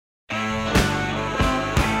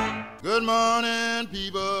Good morning,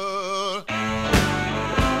 people.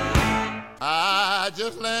 I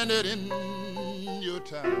just landed in your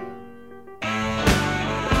town.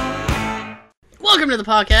 Welcome to the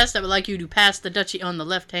podcast. I would like you to pass the Dutchie on the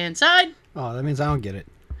left-hand side. Oh, that means I don't get it.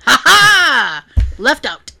 Ha ha! Left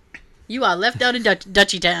out. You are left out of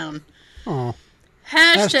Dutchie Town. Oh.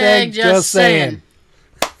 Hashtag just saying.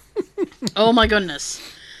 Oh my goodness.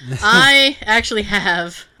 I actually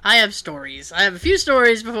have stories. I have a few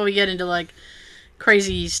stories before we get into like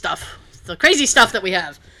crazy stuff. The crazy stuff that we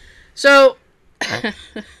have. So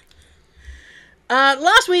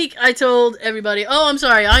last week I told everybody, I'm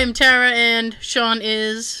sorry, I am Tara and Sean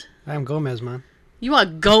is... I am Gomez, man. You are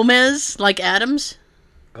Gomez, like Adams?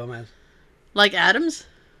 Gomez. Like Adams?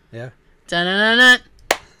 Yeah. Da-na-na-na.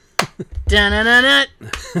 Da-na-na-na.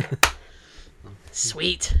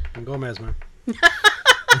 Sweet. I'm Gomez, man.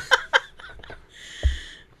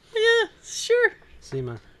 Yeah, sure. See,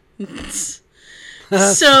 man.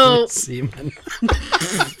 So... See, man.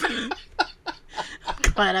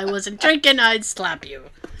 Glad I wasn't drinking, I'd slap you.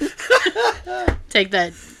 Take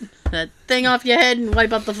that thing off your head and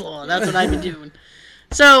wipe up the floor. That's what I'd be doing.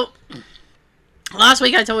 So, last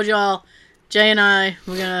week I told y'all, Jay and I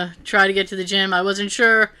were going to try to get to the gym. I wasn't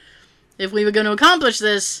sure if we were going to accomplish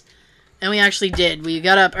this, and we actually did. We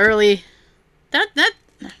got up early.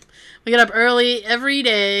 We got up early every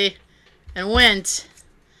day and went.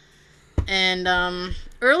 And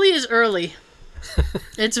early is early.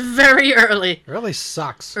 It's very early. Early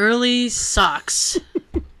sucks. Early sucks.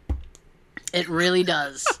 It really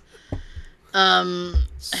does.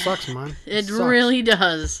 Sucks, man. It sucks. really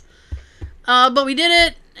does. But we did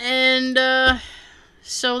it, and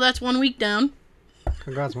so that's 1 week down.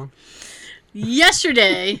 Congrats, man.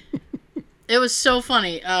 Yesterday, it was so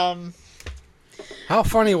funny. How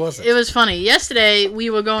funny was it? It was funny. Yesterday, we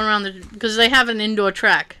were going around because they have an indoor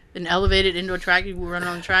track, an elevated indoor track. You run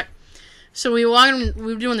on the track. So we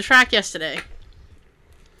were doing the track yesterday,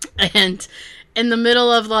 and in the middle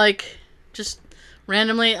of just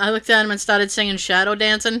randomly, I looked at him and started singing Shadow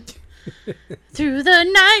Dancing. Through the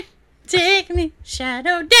night, take me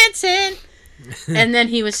shadow dancing. And then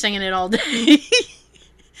he was singing it all day.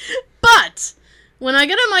 But when I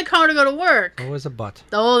get in my car to go to work... Always a but.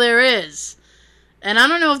 Oh, there is. And I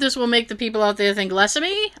don't know if this will make the people out there think less of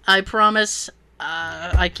me. I promise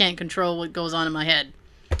I can't control what goes on in my head.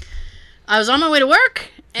 I was on my way to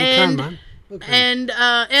work, and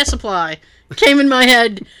Air Supply came in my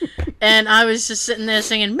head, and I was just sitting there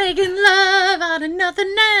singing, making love out of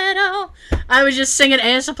nothing at all. I was just singing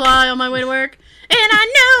Air Supply on my way to work, and I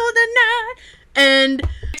know the night. And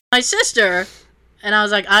my sister, and I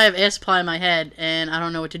was like, I have Air Supply in my head, and I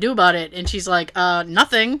don't know what to do about it. And she's like,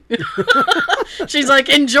 nothing. She's like,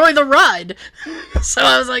 enjoy the ride. So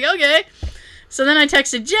I was like, okay. So then I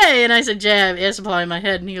texted Jay, and I said, Jay, I have Air Supply in my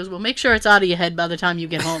head. And he goes, well, make sure it's out of your head by the time you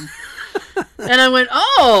get home. And I went,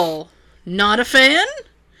 oh, not a fan?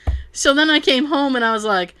 So then I came home, and I was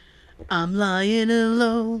like, I'm lying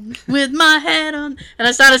alone with my head on. And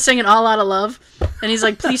I started singing All Out of Love. And he's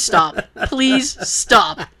like, please stop. Please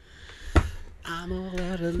stop. I'm all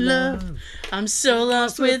out of love. I'm so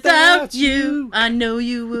lost without you. I know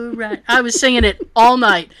you were right. I was singing it all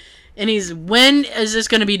night. And he's, when is this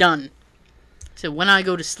going to be done? I said, when I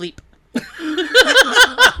go to sleep.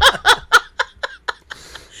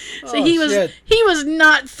 So he was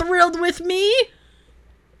not thrilled with me,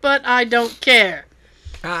 but I don't care.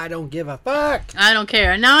 I don't give a fuck. I don't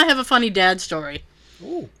care. And now I have a funny dad story.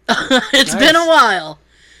 Ooh. It's been a while.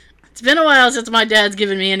 It's been a while since my dad's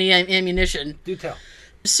given me any ammunition. Do tell.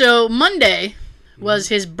 So Monday was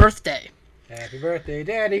his birthday. Happy birthday,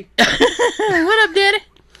 Daddy. What up, Daddy?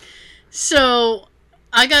 So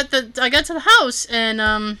I got to the house, and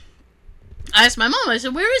I asked my mom. I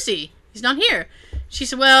said, where is he? He's not here. She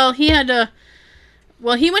said, well, he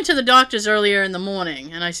went to the doctor's earlier in the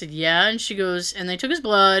morning. And I said, yeah. And she goes, and they took his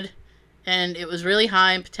blood, and it was really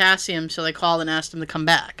high in potassium, so they called and asked him to come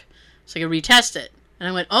back so I could retest it. And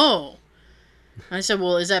I went, oh. And I said,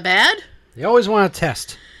 well, is that bad? You always want to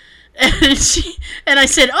test. And I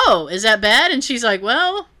said, oh, is that bad? And she's like,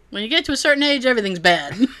 well, when you get to a certain age, everything's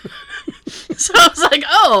bad. So I was like,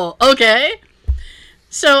 oh, okay.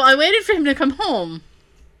 So I waited for him to come home.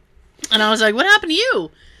 And I was like, what happened to you?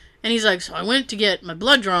 And he's like, so I went to get my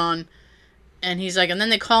blood drawn. And he's like, and then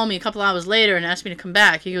they called me a couple hours later and asked me to come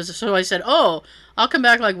back. He goes, so I said, oh, I'll come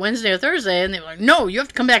back like Wednesday or Thursday. And they were like, no, you have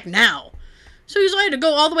to come back now. So he was like, I had to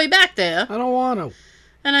go all the way back there. I don't want to.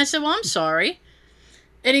 And I said, well, I'm sorry.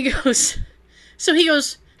 And he goes,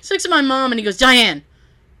 looks at my mom and he goes, Diane,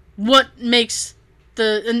 what makes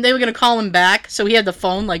and they were going to call him back, so he had the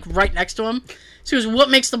phone, like, right next to him. So he goes, what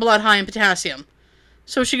makes the blood high in potassium?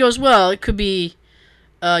 So she goes, well, it could be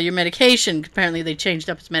your medication. Apparently they changed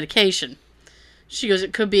up its medication. She goes,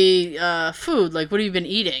 it could be food, like, what have you been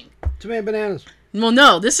eating? Too many bananas. Well,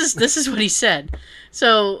 no, this is what he said.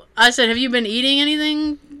 So I said, have you been eating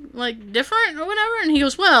anything, like, different or whatever? And he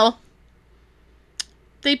goes, well,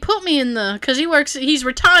 they put me in the... Because he's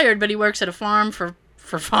retired, but he works at a farm for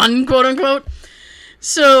fun, quote unquote.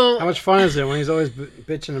 So... How much fun is it when he's always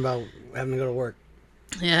bitching about having to go to work?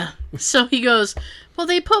 Yeah. So he goes, well,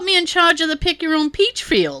 they put me in charge of the pick your own peach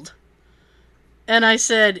field. And I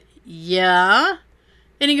said, yeah.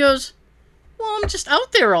 And he goes, well, I'm just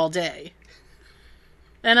out there all day.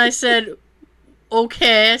 And I said,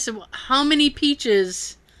 okay. I said, well, how many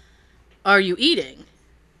peaches are you eating?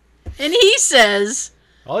 And he says...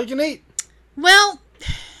 All you can eat. Well,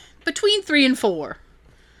 between 3 and 4.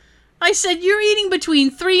 I said, you're eating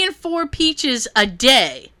between 3 and 4 peaches a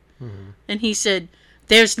day. Mm-hmm. And he said,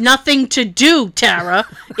 there's nothing to do, Tara.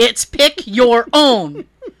 It's pick your own.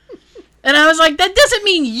 And I was like, that doesn't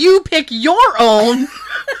mean you pick your own.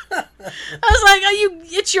 I was like,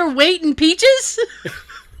 it's your weight in peaches?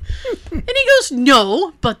 And he goes,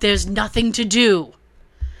 no, but there's nothing to do.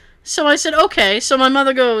 So I said, okay. So my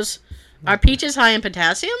mother goes, are peaches high in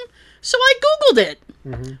potassium? So I Googled it.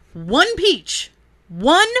 Mm-hmm. One peach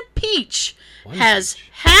has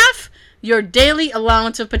half your daily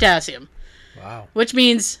allowance of potassium. Wow. Which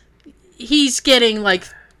means he's getting like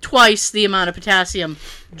twice the amount of potassium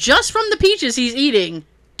just from the peaches he's eating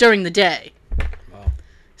during the day. Wow.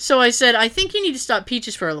 So I said, I think you need to stop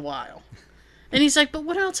peaches for a while. And he's like, but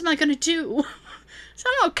what else am I going to do? So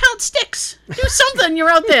I don't know, count sticks. Do something, you're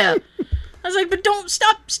out there. I was like, but don't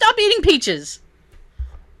stop eating peaches.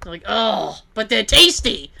 They're like, oh, but they're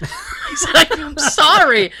tasty. He's like, I'm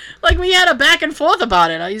sorry. Like, we had a back and forth about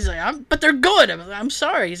it. He's like, but they're good. I'm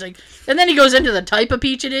sorry. He's like, and then he goes into the type of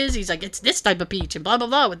peach it is. He's like, it's this type of peach and blah, blah,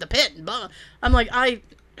 blah with the pit and blah. I'm like, I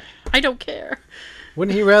don't care.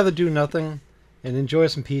 Wouldn't he rather do nothing and enjoy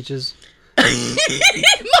some peaches? My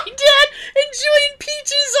dad enjoying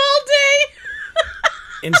peaches all day.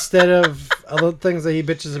 Instead of other things that he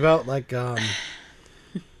bitches about, like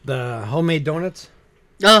the homemade donuts.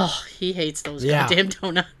 Oh, he hates those goddamn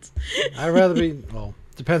donuts. I'd rather be, well,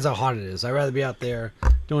 depends how hot it is. I'd rather be out there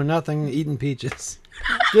doing nothing, eating peaches.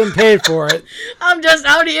 Getting paid for it. I'm just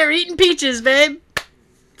out here eating peaches, babe.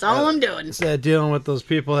 That's all I'm doing. Instead of dealing with those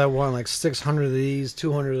people that want like 600 of these,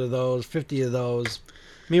 200 of those, 50 of those.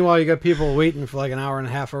 Meanwhile, you got people waiting for like an hour and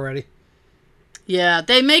a half already. Yeah,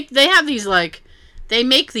 they make these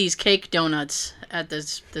cake donuts at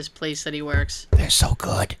this place that he works. They're so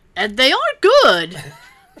good. And they are good.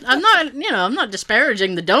 I'm not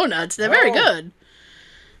disparaging the donuts. They're very good.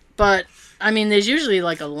 But I mean, there's usually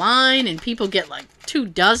like a line and people get like 2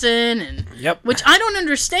 dozen and which I don't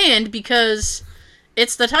understand because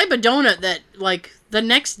it's the type of donut that like the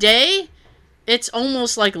next day it's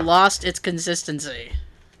almost like lost its consistency.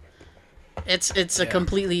 It's a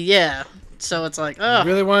completely so it's like, oh. You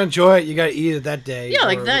really want to enjoy it, you got to eat it that day. Yeah,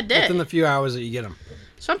 like that day. Within the few hours that you get them.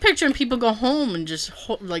 So I'm picturing people go home and just,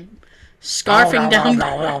 like, scarfing down,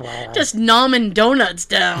 just nomming donuts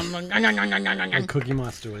down. And Cookie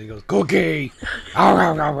Monster when he goes, Cookie! I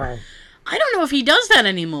don't know if he does that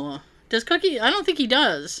anymore. Does Cookie? I don't think he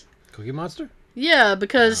does. Cookie Monster? Yeah,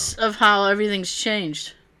 because of how everything's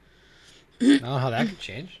changed. I don't know how that could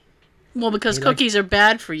change. Well, because cookies are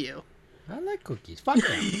bad for you. I like cookies. Fuck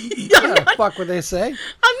them. Fuck what they say. I'm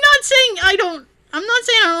not saying I don't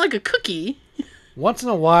like a cookie. Once in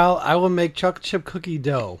a while, I will make chocolate chip cookie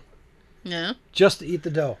dough. Yeah. Just to eat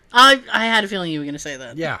the dough. I had a feeling you were going to say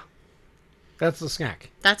that. Yeah. That's the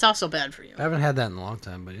snack. That's also bad for you. I haven't had that in a long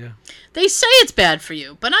time, but yeah. They say it's bad for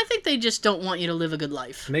you, but I think they just don't want you to live a good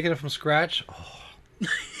life. Making it from scratch? Oh.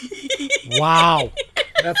 Wow.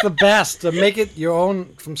 That's the best. To make it your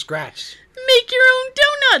own from scratch. Make your own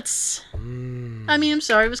donuts. I mean, I'm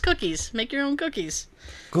sorry, it was cookies. Make your own cookies.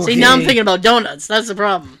 Cookie. See, now I'm thinking about donuts. That's the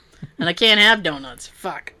problem. And I can't have donuts.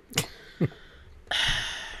 Fuck.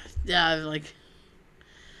 Yeah, I'm like...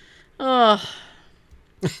 Oh.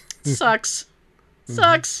 Sucks.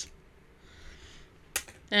 Sucks.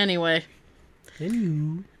 Anyway.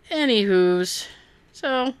 Anywho's.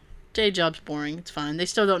 So, day job's boring. It's fine. They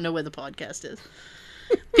still don't know where the podcast is.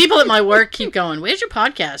 People at my work keep going, where's your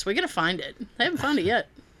podcast? We're going to find it. They haven't found it yet.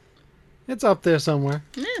 It's up there somewhere.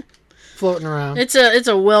 Yeah. Floating around. It's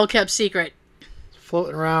a well-kept secret.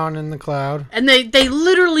 Floating around in the cloud. And they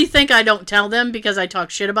literally think I don't tell them because I talk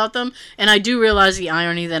shit about them. And I do realize the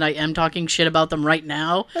irony that I am talking shit about them right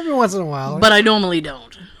now. Every once in a while. But I normally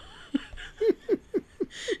don't.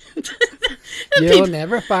 You'll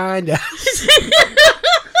never find us.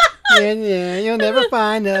 Yeah, you'll never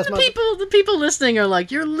find us. The people listening are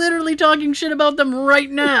like, you're literally talking shit about them right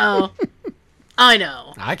now. I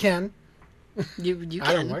know. I can. You can.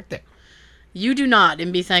 I don't work there. You do not,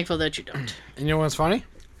 and be thankful that you don't. And you know what's funny?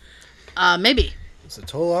 Maybe. It's the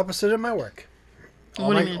total opposite of my work.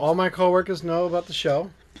 What do you mean? All my coworkers know about the show.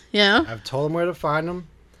 Yeah. I've told them where to find them.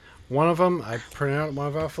 One of them, I printed out one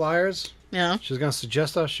of our flyers. Yeah. She's going to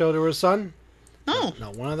suggest our show to her son. Oh.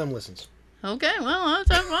 No, one of them listens. Okay, well,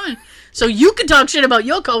 that's fine. So you can talk shit about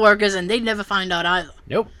your coworkers and they'd never find out either.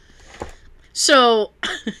 Nope. So,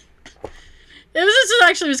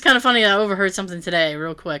 this was kind of funny. I overheard something today,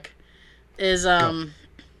 real quick. All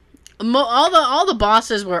the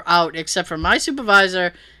bosses were out except for my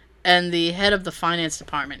supervisor and the head of the finance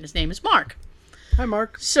department. His name is Mark. Hi,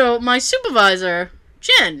 Mark. So my supervisor,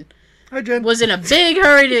 Jen, Hi, Jen. was in a big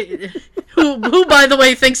hurry to... who, by the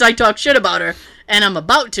way, thinks I talk shit about her. And I'm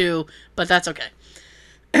about to, but that's okay.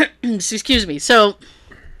 Excuse me. So,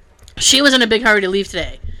 she was in a big hurry to leave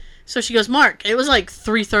today. So she goes, Mark, it was like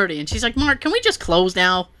 3:30. And she's like, Mark, can we just close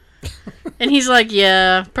now? And he's like,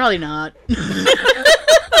 yeah, probably not.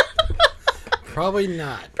 Probably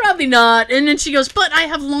not. Probably not. And then she goes, but I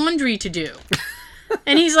have laundry to do.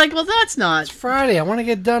 And he's like, well, that's not. It's Friday. I want to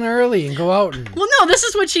get done early and go out. Well, no, this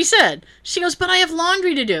is what she said. She goes, but I have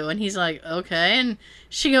laundry to do. And he's like, okay. And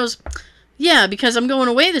she goes, yeah, because I'm going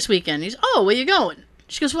away this weekend. He's, oh, where you going?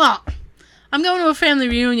 She goes, well, I'm going to a family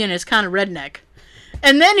reunion. It's kind of redneck.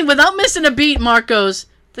 And then, without missing a beat, Mark goes,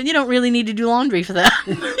 then you don't really need to do laundry for that.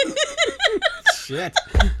 Shit.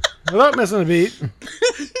 Without missing a beat.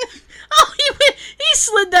 Oh, he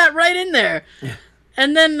slid that right in there. Yeah.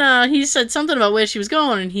 And then he said something about where she was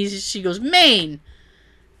going, and she goes, Maine.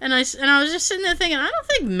 And I was just sitting there thinking, I don't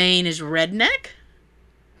think Maine is redneck.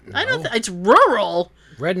 No. I don't. It's rural.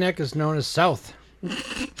 Redneck is known as South.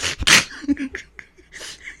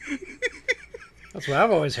 That's what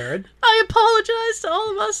I've always heard. I apologize to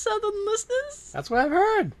all of our southern listeners. That's what I've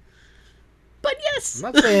heard. But yes.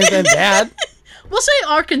 I'm not saying anything bad. We'll say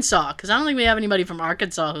Arkansas, because I don't think we have anybody from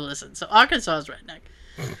Arkansas who listens. So Arkansas is redneck.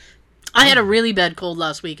 I had a really bad cold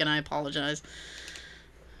last week, and I apologize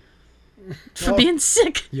for being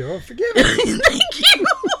sick. You're forgiven. Thank you.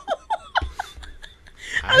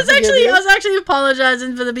 I was actually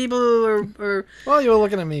apologizing for the people who are well, you were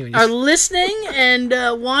looking at me when you are listening and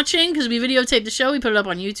watching, because we videotaped the show. We put it up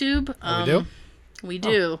on YouTube. We do? We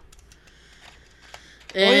do.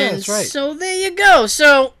 Oh, yeah, that's right. So there you go.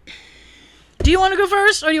 So, do you want to go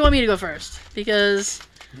first, or do you want me to go first? Because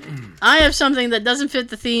I have something that doesn't fit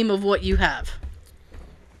the theme of what you have.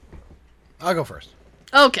 I'll go first.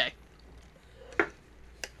 Okay.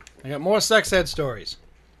 I got more sex ed stories.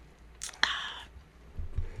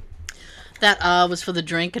 That was for the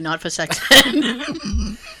drink and not for sex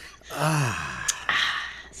ed.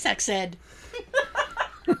 Sex ed.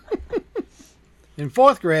 In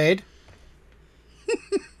 4th grade.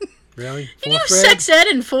 Really? 4th You knew grade? sex ed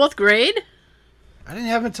in 4th grade? I didn't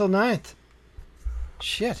have it until 9th.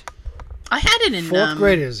 Shit. I had it in 4th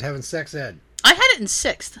graders having sex ed. I had it in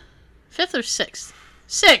 6th. 5th or 6th?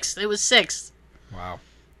 6th. It was 6th. Wow.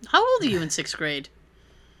 How old are you in 6th grade?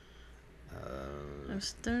 I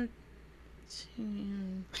was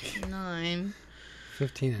 13, 9.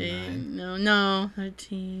 15 and 8, 9. no,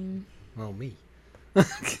 13. Well, me.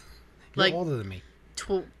 Like- You're older than me.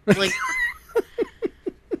 Like,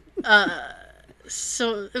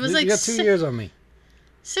 so it was You like got 2 years on me.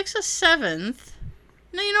 6th or 7th.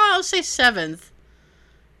 No, you know what? I'll say 7th.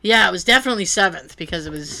 Yeah, it was definitely 7th because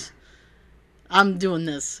it was. I'm doing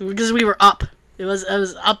this because we were up. It was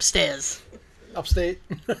upstairs. Upstate.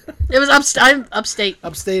 It was upstate.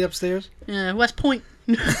 Upstate, upstairs. Yeah, West Point.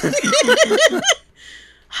 How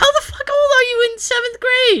the fuck old are you in 7th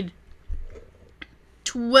grade?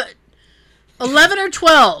 11 or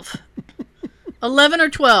 12. 11 or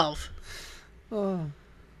 12. Oh.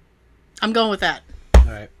 I'm going with that. All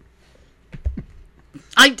right.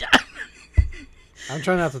 I'm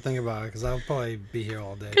trying not to think about it because I'll probably be here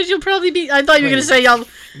all day. Because you'll probably be. I thought you were going to say y'all.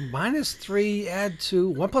 -3, add 2.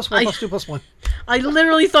 1 plus 1 plus 2 plus 1. I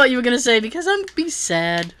literally thought you were going to say, because I'm going to be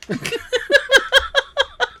sad. Because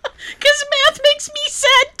math makes me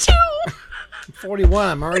sad too. 41.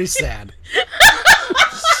 I'm already sad.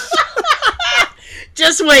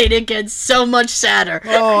 Just wait, it gets so much sadder.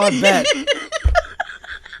 Oh, I bet.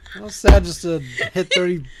 I was sad just to hit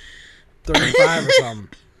 30, 35 or something.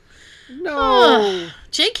 No.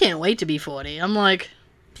 Jay can't wait to be 40. I'm like,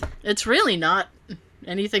 it's really not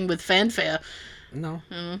anything with fanfare. No.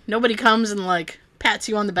 Nobody comes and like pats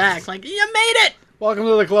you on the back like, you made it. Welcome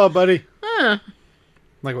to the club, buddy.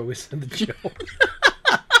 Like what we said to Joe.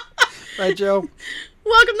 Right, Joe?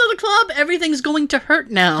 Welcome to the club. Everything's going to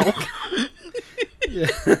hurt now. Yeah.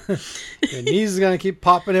 Your knees are going to keep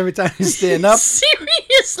popping every time you stand up.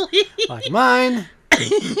 Seriously. Like mine.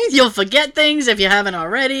 You'll forget things if you haven't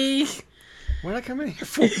already. What did I come in here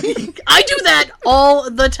for? I do that all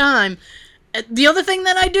the time. The other thing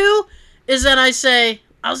that I do is that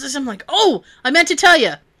I'm like, oh, I meant to tell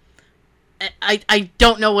you. I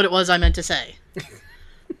don't know what it was I meant to say.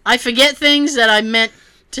 I forget things that I meant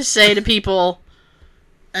to say to people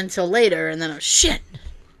until later, and then shit.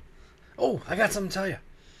 Oh, I got something to tell you.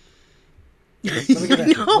 Let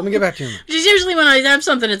me get back to you. Which is usually when I have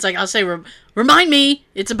something, it's like, I'll say, remind me,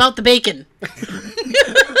 it's about the bacon.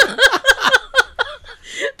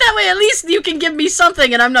 That way, at least you can give me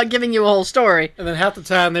something, and I'm not giving you a whole story. And then half the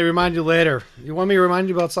time, they remind you later. You want me to remind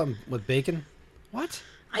you about something with bacon? What?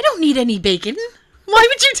 I don't need any bacon. Why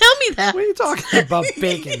would you tell me that? What are you talking about,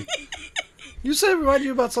 bacon? You said remind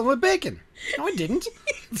you about something with bacon. No, I didn't.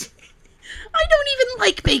 I don't even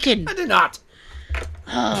like bacon. I did not.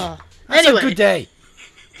 That's Anyway. A good day.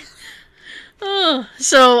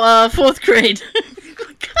 So, fourth grade.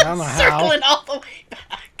 I don't know how. Circling all the way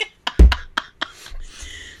back.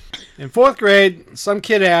 In fourth grade, some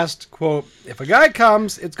kid asked, quote, if a guy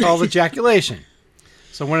comes, it's called ejaculation.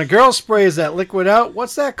 So when a girl sprays that liquid out,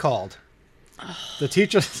 what's that called? The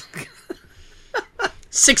teacher...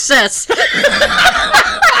 Success.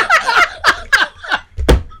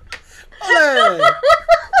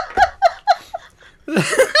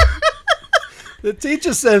 The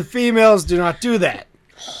teacher said females do not do that.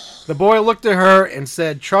 The boy looked at her and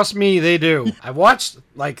said, trust me, they do. I watched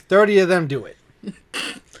like 30 of them do it.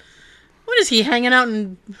 What is he hanging out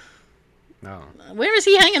in? No. Where is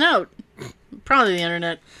he hanging out? Probably the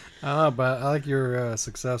internet. I don't know, but I like your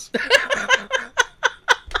success.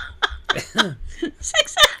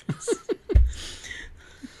 Success.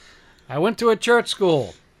 I went to a church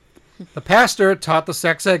school. The pastor taught the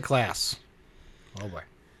sex ed class. Oh boy.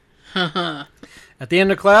 At the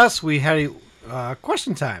end of class, we had a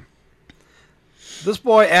question time. This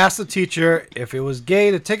boy asked the teacher if it was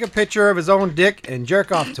gay to take a picture of his own dick and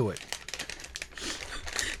jerk off to it.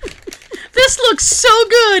 This looks so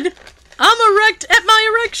good. I'm erect at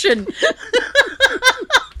my erection.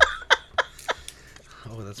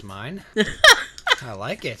 Oh, that's mine? I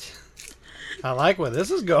like it. I like where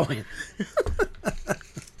this is going.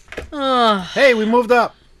 Hey, we moved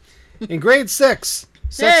up. In grade 6,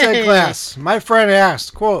 sex ed class, my friend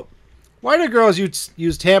asked, quote, why do girls use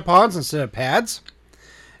tampons instead of pads?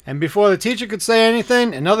 And before the teacher could say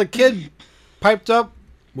anything, another kid piped up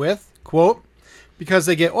with, quote, because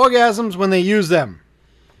they get orgasms when they use them.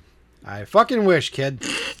 I fucking wish, kid.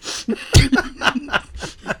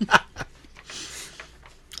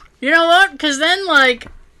 You know what? Because then, like,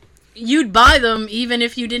 you'd buy them even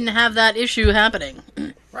if you didn't have that issue happening.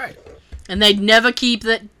 Right. And they'd never keep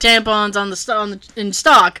the tampons in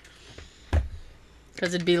stock.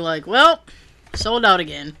 Because it'd be like, well, sold out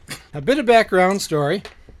again. A bit of background story.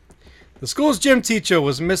 The school's gym teacher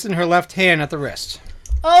was missing her left hand at the wrist.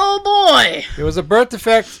 Oh, boy. It was a birth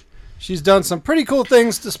defect. She's done some pretty cool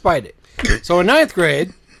things despite it. So in 9th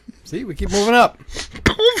grade, see, we keep moving up.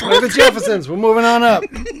 Like the Jeffersons, we're moving on up.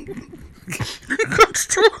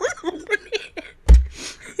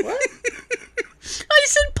 What? I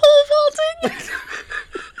said pole vaulting.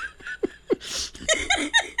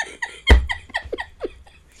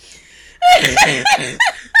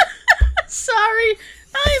 Sorry,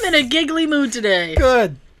 I'm in a giggly mood today.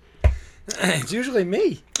 Good. It's usually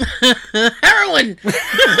me. Heroin.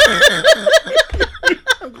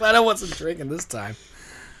 I'm glad I wasn't drinking this time.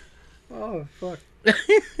 Oh, fuck.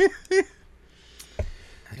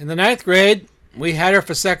 In the 9th grade, we had her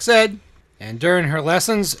for sex ed, and during her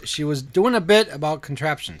lessons, she was doing a bit about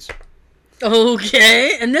contraptions.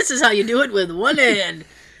 Okay, and this is how you do it with one hand.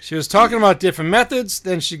 She was talking about different methods,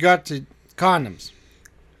 then she got to condoms.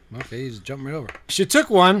 Okay, you just jumped right over. She took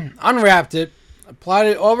one, unwrapped it, applied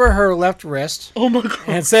it over her left wrist, Oh my god.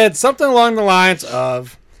 and said something along the lines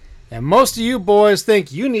of, and most of you boys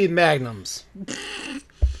think you need magnums.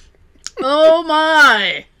 Oh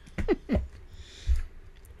my.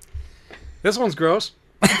 This one's gross.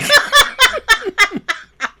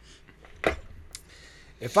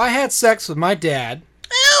 If I had sex with my dad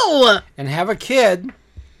Ew. and have a kid,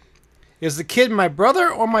 is the kid my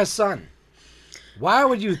brother or my son? Why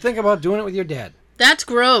would you think about doing it with your dad? That's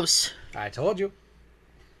gross. I told you.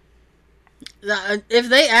 If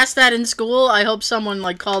they asked that in school, I hope someone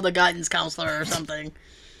like called a guidance counselor or something.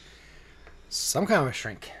 Some kind of a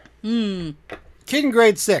shrink. Kid in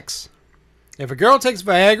grade 6. If a girl takes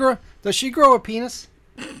Viagra, does she grow a penis?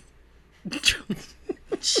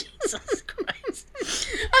 Jesus Christ.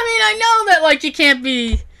 I mean, I know that, like, you can't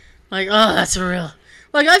be like, oh, that's real.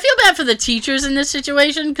 Like, I feel bad for the teachers in this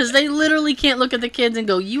situation because they literally can't look at the kids and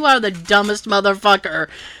go, you are the dumbest motherfucker.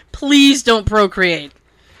 Please don't procreate.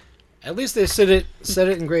 At least they said it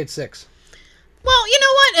in grade 6. Well, you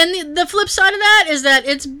know what? And the flip side of that is that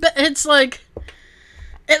it's like,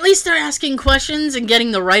 at least they're asking questions and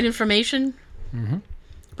getting the right information. Mm-hmm.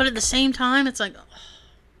 But at the same time, it's like,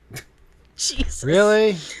 oh, Jesus.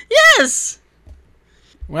 Really? Yes.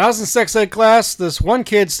 When I was in sex ed class, this one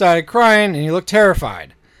kid started crying and he looked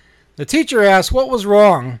terrified. The teacher asked what was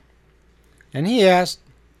wrong, and he asked,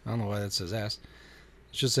 I don't know why that says asked.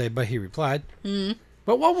 It should say, but he replied,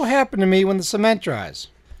 but what will happen to me when the cement dries?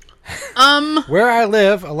 Where I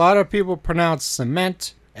live, a lot of people pronounce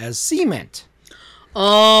cement as cement.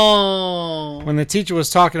 Oh. When the teacher was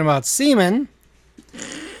talking about semen,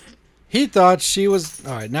 he thought she was...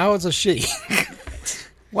 All right, now it's a she.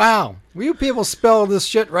 Wow. Will you people spell this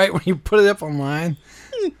shit right when you put it up online?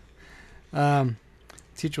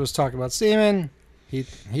 Teacher was talking about semen. He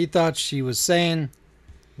thought she was saying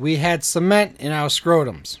we had cement in our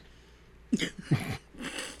scrotums.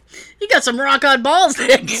 You got some rock-on balls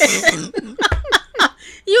there.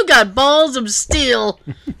 You got balls of steel.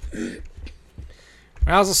 When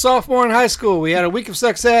I was a sophomore in high school, we had a week of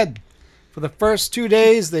sex ed. For the first 2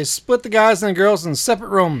 days, they split the guys and the girls in separate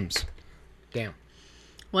rooms. Damn.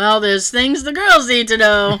 Well, there's things the girls need to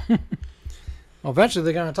know. Well, eventually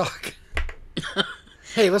they're going to talk.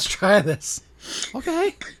 Hey, let's try this.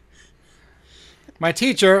 Okay. My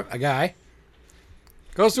teacher, a guy,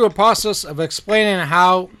 goes through a process of explaining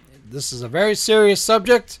how this is a very serious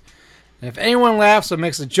subject, and if anyone laughs or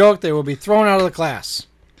makes a joke, they will be thrown out of the class.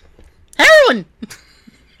 Heroin!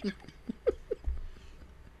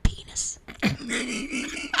 Penis.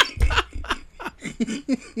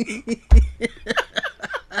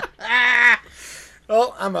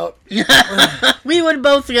 Oh, I'm out. We would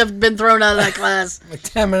both have been thrown out of that class. Like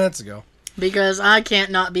 10 minutes ago. Because I can't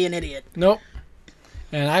not be an idiot. Nope.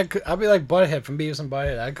 And I'd be like Butthead from Beavis and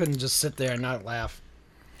Butthead. I couldn't just sit there and not laugh.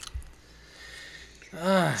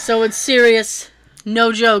 So it's serious.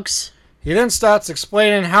 No jokes. He then starts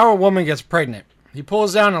explaining how a woman gets pregnant. He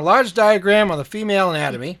pulls down a large diagram of the female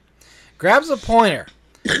anatomy, grabs a pointer,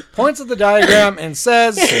 points at the diagram, and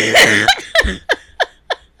says,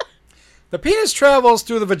 the penis travels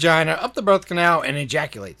through the vagina, up the birth canal, and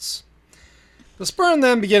ejaculates. The sperm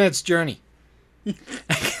then begins its journey. At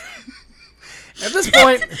this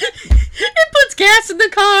point... It puts gas in the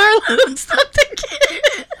car, loads up the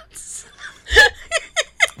kids.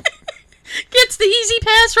 Gets the easy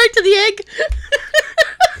pass right to the egg.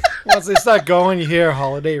 Once they start going, you hear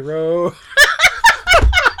Holiday Row.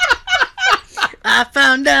 I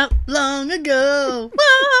found out long ago.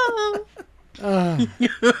 Whoa.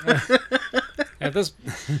 At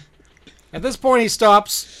this point, he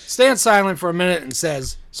stops, stands silent for a minute, and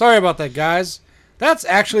says, sorry about that, guys. That's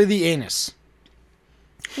actually the anus.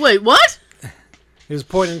 Wait, what? He was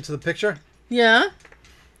pointing to the picture. Yeah.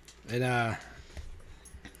 And, let's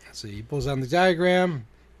see, he pulls down the diagram,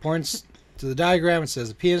 points to the diagram, and says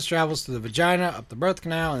the penis travels to the vagina, up the birth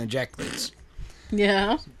canal, and ejaculates.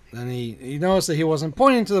 Yeah. Then he noticed that he wasn't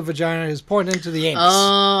pointing to the vagina, he was pointing to the anus.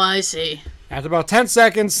 Oh, I see. After about 10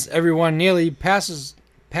 seconds, everyone nearly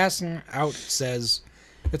passing out says,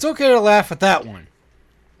 it's okay to laugh at that one.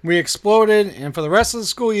 We exploded, and for the rest of the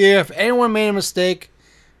school year, if anyone made a mistake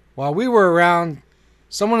while we were around,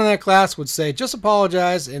 someone in that class would say, just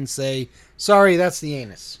apologize, and say, sorry, that's the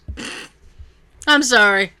anus. I'm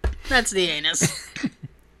sorry. That's the anus.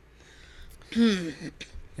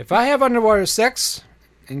 If I have underwater sex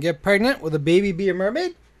and get pregnant, will the baby be a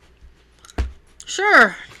mermaid?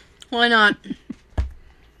 Sure. Why not?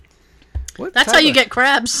 That's how you get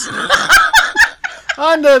crabs.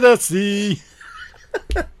 Under the sea.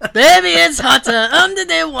 Baby, it's hotter under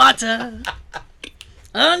the water.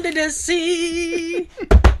 Under the sea.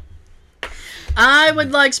 I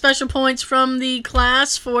would like special points from the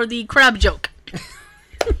class for the crab joke.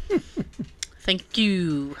 Thank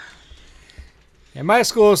you. In my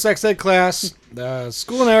school sex ed class, the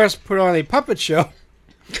school nurse put on a puppet show.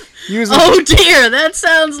 Oh dear, that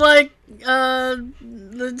sounds like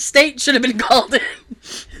the state should have been called in.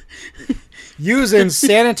 Using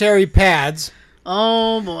sanitary pads.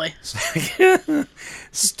 Oh boy.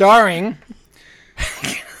 Starring.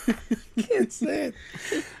 Can't say it.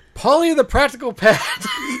 Polly the Practical Pad.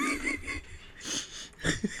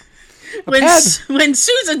 When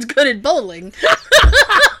Susan's good at bowling,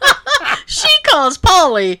 she calls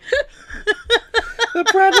Polly The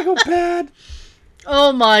Practical Pad.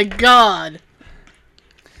 Oh my god.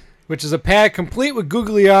 which is a pad complete with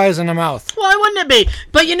googly eyes and a mouth. Why wouldn't it be?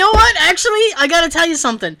 But you know what? Actually, I gotta tell you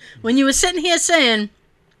something. When you were sitting here saying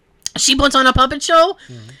she puts on a puppet show,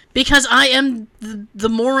 because I am the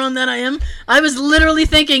moron that I am, I was literally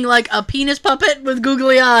thinking like a penis puppet with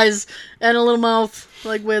googly eyes and a little mouth,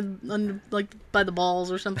 like like by the balls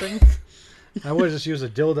or something. I would just use a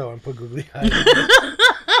dildo and put googly eyes.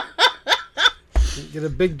 Get a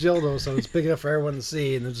big dildo so it's big enough for everyone to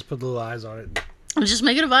see, and then just put little eyes on it. I'm just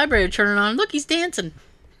making a vibrator, turn it on. Look, he's dancing.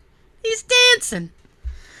 He's dancing.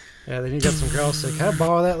 Yeah, then you got some girls say, "Can I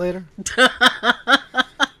borrow that later?"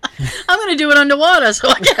 I'm gonna do it underwater so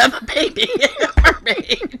I can have a baby.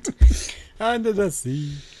 Mermaid. Under the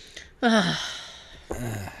sea.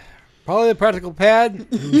 Probably the practical pad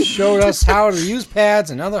who showed us how to use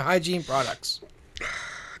pads and other hygiene products.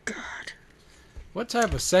 God. What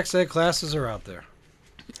type of sex ed classes are out there?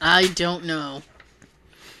 I don't know.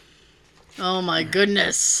 Oh my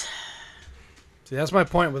goodness. See, that's my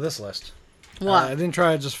point with this list. What? I didn't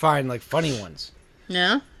try to just find like funny ones.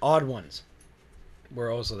 Yeah? Odd ones were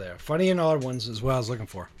also there. Funny and odd ones is what I was looking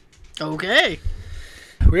for. Okay.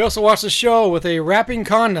 We also watched a show with a rapping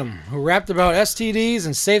condom who rapped about STDs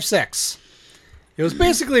and safe sex. It was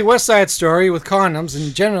basically West Side Story with condoms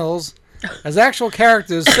and genitals as actual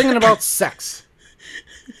characters singing about sex.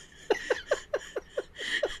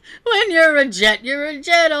 When you're a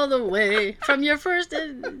jet all the way from your first...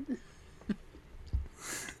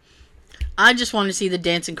 I just want to see the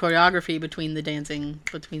dancing choreography between the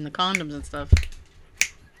condoms and stuff.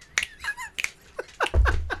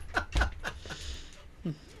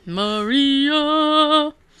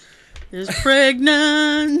 Maria is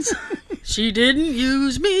pregnant. She didn't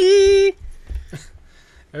use me.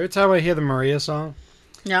 Every time I hear the Maria song,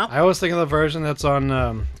 Yeah. I always think of the version that's on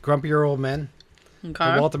Grumpier Old Men.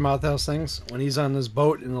 Okay. The Walter Matthau sings when he's on this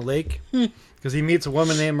boat in the lake because he meets a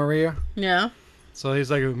woman named Maria. Yeah. So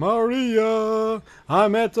he's like, Maria, I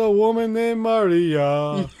met a woman named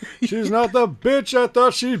Maria. She's not the bitch I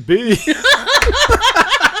thought she'd be.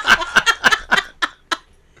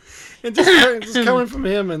 And just coming from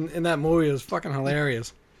him in that movie is fucking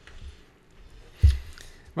hilarious.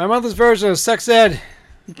 My mother's version of sex ed,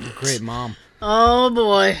 great mom, Oh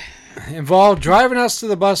boy. involved driving us to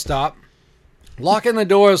the bus stop, locking the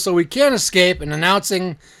doors so we can't escape, and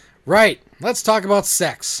announcing, right, let's talk about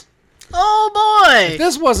sex. Oh If boy.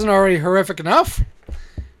 this wasn't already horrific enough,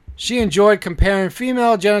 she enjoyed comparing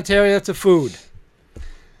female genitalia to food,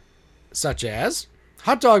 such as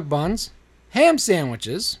hot dog buns, ham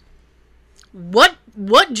sandwiches, What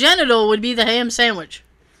genital would be the ham sandwich?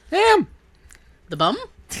 ham, The bum?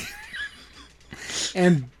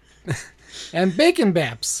 and bacon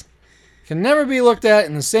baps can never be looked at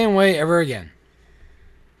in the same way ever again.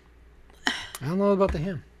 I don't know about the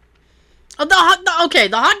ham. Oh, the hot dog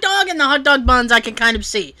and the hot dog buns I can kind of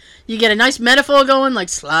see. You get a nice metaphor going, like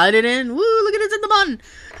slide it in. Woo, look at it, it's in the bun.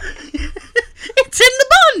 It's in the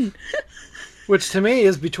bun. Which to me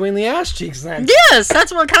is between the ass cheeks then. Yes,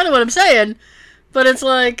 that's kind of what I'm saying. But it's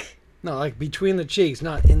like, No, like between the cheeks,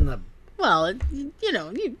 not in the well, in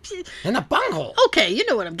the bunghole. okay, you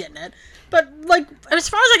know what I'm getting at. But like, as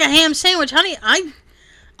far as like a ham sandwich, honey, I'm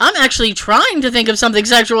actually trying to think of something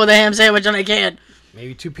sexual with a ham sandwich, and I can't.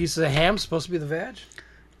 Maybe 2 pieces of ham supposed to be the vag?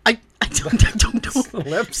 I don't know. The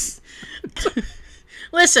lips?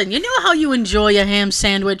 Listen, you know how you enjoy a ham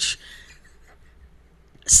sandwich?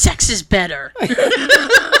 Sex is better. Like,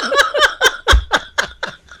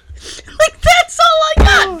 that's all I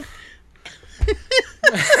got.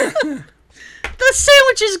 The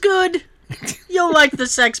sandwich is good. You'll like the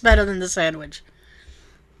sex better than the sandwich.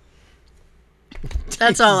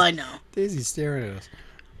 That's all I know. Daisy's staring at us.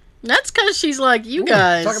 That's because she's like, you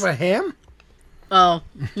guys. Talk about ham? Oh,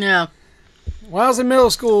 yeah. When I was in middle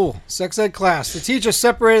school, sex ed class, the teacher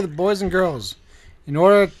separated the boys and girls in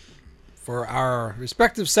order for our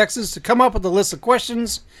respective sexes to come up with a list of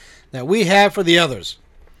questions that we had for the others.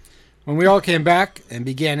 When we all came back and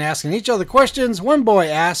began asking each other questions, one boy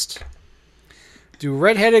asked, do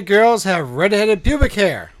redheaded girls have redheaded pubic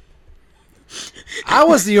hair? I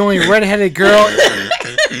was the only redheaded girl.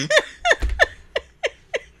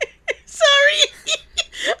 Sorry.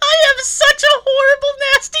 I have such a horrible,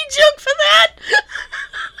 nasty joke for that.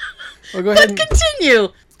 Well, go ahead. But continue.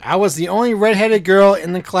 I was the only redheaded girl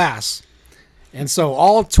in the class. And so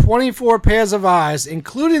all 24 pairs of eyes,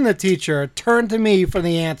 including the teacher, turned to me for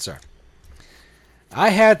the answer. I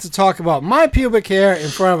had to talk about my pubic hair in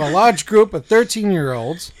front of a large group of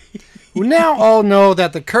 13-year-olds who now all know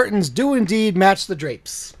that the curtains do indeed match the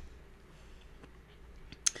drapes.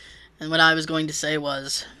 And what I was going to say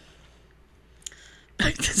was,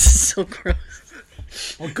 this is so gross.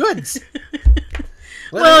 Well, good.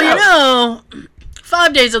 Well, you know,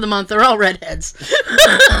 5 days of the month they're all redheads.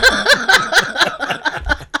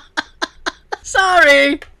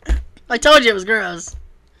 Sorry. I told you it was gross.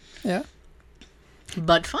 Yeah.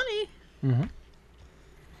 But funny. Mm-hmm.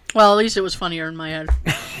 Well, at least it was funnier in my head.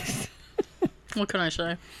 What can I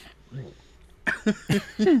say?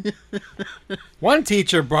 One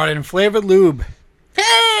teacher brought in flavored lube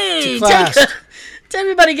Hey! to class. Did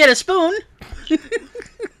everybody get a spoon?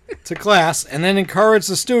 to class and then encouraged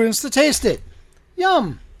the students to taste it.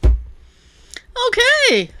 Yum.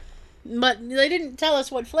 Okay. But they didn't tell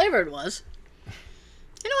us what flavor it was.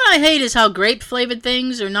 You know what I hate is how grape-flavored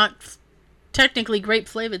things are not technically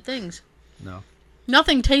grape-flavored things. No.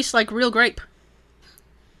 Nothing tastes like real grape.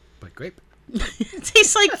 But grape. It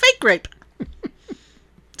tastes like fake grape.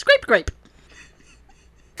 It's grape.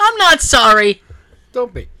 I'm not sorry.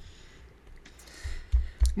 Don't be.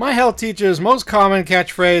 My health teacher's most common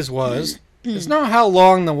catchphrase was, it's not how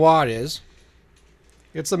long the wad is.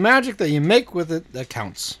 It's the magic that you make with it that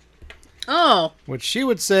counts. Oh. Which she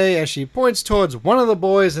would say as she points towards one of the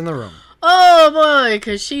boys in the room. Oh, boy,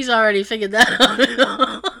 because she's already figured that out.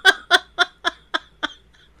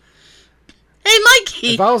 Hey,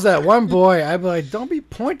 Mikey. If I was that one boy, I'd be like, don't be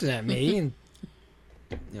pointing at me and,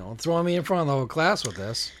 throwing me in front of the whole class with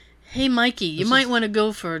this. Hey, Mikey, you might want to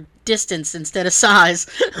go for distance instead of size.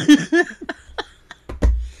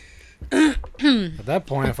 At that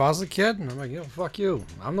point, if I was a kid, I'm like, fuck you.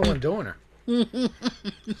 I'm the one doing her.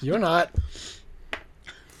 You're not.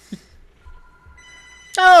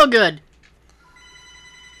 Oh, good.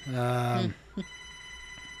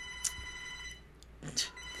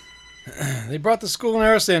 They brought the school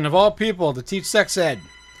nurse in, of all people, to teach sex ed.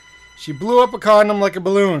 She blew up a condom like a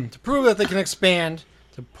balloon to prove that they can expand,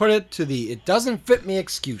 to put it to the "it doesn't fit me"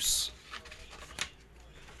 excuse.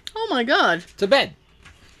 Oh, my God. To bed.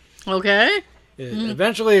 Okay. It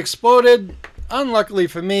eventually exploded. Unluckily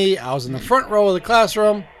for me, I was in the front row of the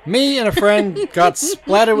classroom. Me and a friend got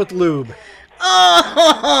splattered with lube.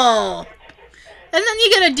 Oh! And then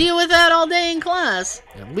you gotta deal with that all day in class.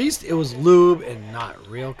 At least it was lube and not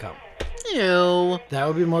real cum. Ew. That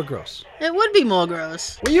would be more gross. It would be more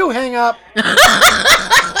gross. Will you hang up?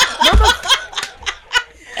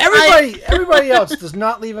 Everybody else does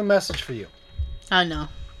not leave a message for you. I know.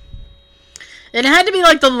 It had to be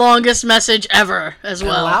like the longest message ever as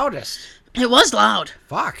well. The loudest. It was loud.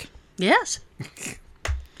 Fuck. Yes.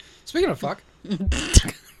 Speaking of fuck.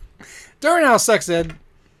 During our sex ed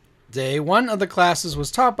day, one of the classes was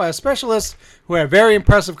taught by a specialist who had a very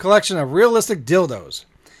impressive collection of realistic dildos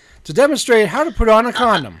to demonstrate how to put on a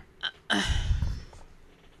condom.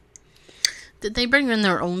 Did they bring in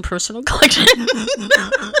their own personal collection?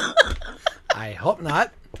 I hope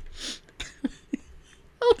not.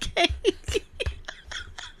 Okay.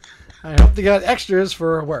 I hope they got extras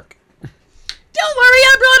for work. Don't worry,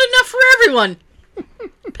 I brought enough for everyone.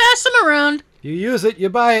 Pass them around. You use it, you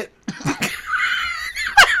buy it.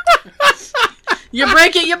 You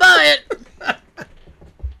break it, you buy it.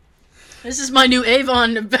 This is my new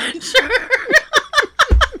Avon adventure.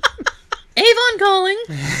 Avon calling.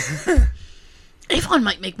 Avon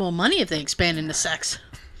might make more money if they expand into sex.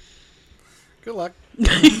 Good luck.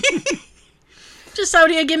 Just out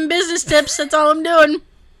here giving business tips, that's all I'm doing.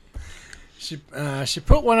 She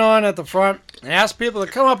put one on at the front and asked people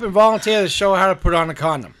to come up and volunteer to show her how to put on a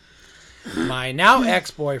condom. My now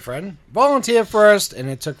ex-boyfriend volunteered first, and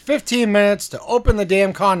it took 15 minutes to open the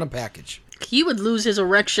damn condom package. He would lose his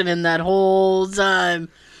erection in that whole time.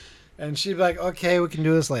 And she'd be like, okay, we can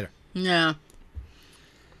do this later. Yeah.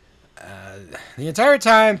 The entire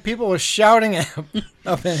time, people were shouting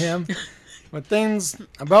up at him with things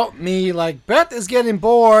about me like, Beth is getting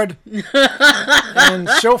bored, and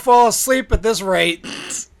she'll fall asleep at this rate.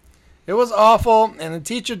 It was awful, and the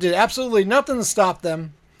teacher did absolutely nothing to stop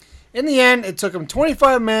them. In the end, it took him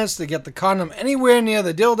 25 minutes to get the condom anywhere near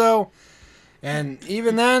the dildo, and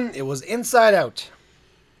even then, it was inside out.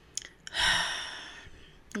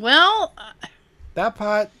 Well, That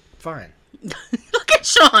part, fine. look at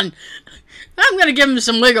Sean. I'm going to give him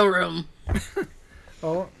some wiggle room.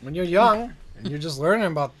 Well, when you're young and you're just learning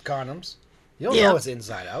about condoms, you'll Yeah. know it's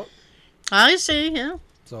inside out. I see, yeah.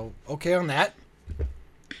 So, okay on that.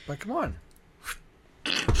 But come on.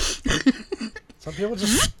 Some people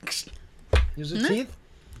just use their teeth,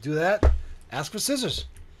 do that, ask for scissors.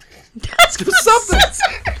 That's Do something.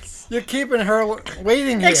 You're keeping her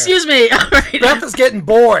waiting here. Excuse me. All right. Beth is getting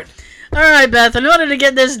bored. All right, Beth. In order to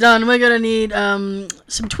get this done, we're going to need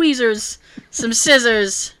some tweezers, some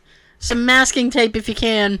scissors, some masking tape if you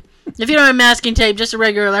can. If you don't have masking tape, just a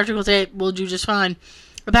regular electrical tape will do just fine.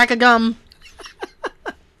 A pack of gum.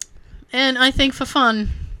 And I think for fun.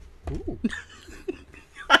 Ooh.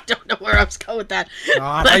 I don't know where I was going with that. Oh,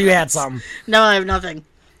 I thought you had something. No, I have nothing.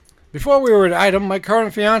 Before we were an item, my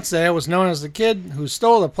current fiance was known as the kid who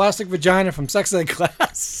stole a plastic vagina from sex ed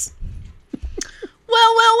class.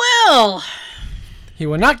 Well. He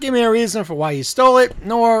would not give me a reason for why he stole it,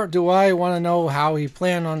 nor do I want to know how he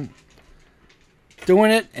planned on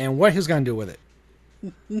doing it and what he was going to do with it.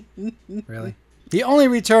 Really? He only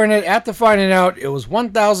returned it after finding out it was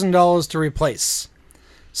 $1,000 to replace.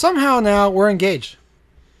 Somehow now we're engaged.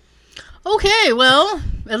 Okay, well,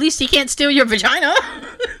 at least he can't steal your vagina.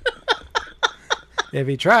 If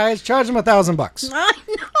he tries, charge him $1,000. I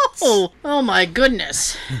know. Oh my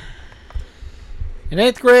goodness. In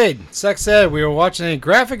 8th grade, sex ed, we were watching a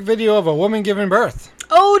graphic video of a woman giving birth.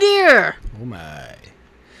 Oh dear. Oh my.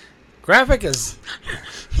 Graphic is...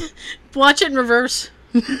 Watch it in reverse.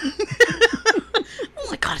 Oh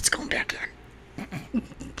my god, it's going back in.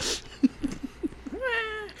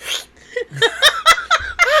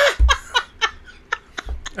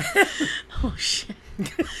 Oh shit.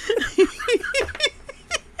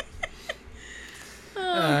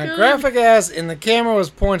 Graphic as in the camera was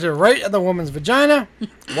pointed right at the woman's vagina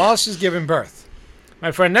while she's giving birth.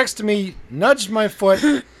 My friend next to me nudged my foot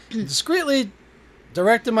and discreetly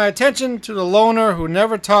directed my attention to the loner who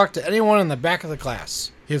never talked to anyone in the back of the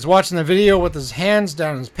class. He was watching the video with his hands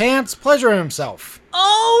down his pants, pleasuring himself.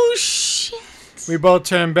 Oh shit. We both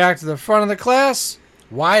turned back to the front of the class,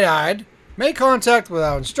 wide-eyed, made contact with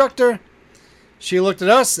our instructor. She looked at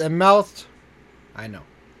us and mouthed, "I know."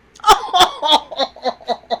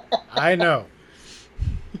 I know.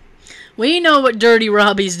 We know what Dirty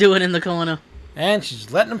Robbie's doing in the corner. And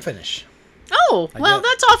she's letting him finish. Oh, well,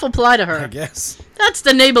 that's awful polite of I her. guess. That's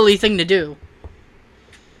the neighborly thing to do.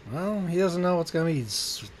 Well, he doesn't know what's going to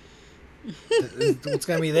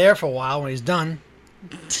be there for a while when he's done.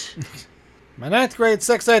 My 9th grade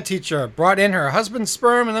sex ed teacher brought in her husband's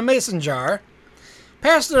sperm in a mason jar,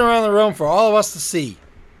 passed it around the room for all of us to see.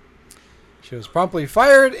 She was promptly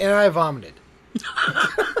fired, and I vomited.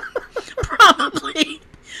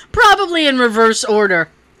 Probably in reverse order.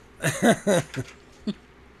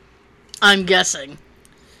 I'm guessing.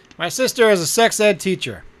 My sister is a sex ed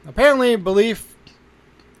teacher. Apparently, belief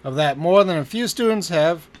of that more than a few students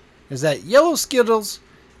have is that yellow Skittles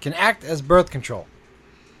can act as birth control.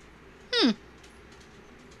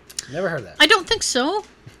 Never heard that. I don't think so.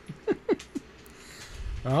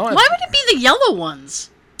 Oh, Why would it be the yellow ones?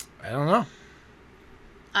 I don't know.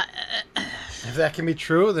 If that can be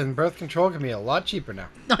true, then birth control can be a lot cheaper now.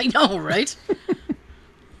 I know, right?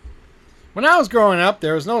 When I was growing up,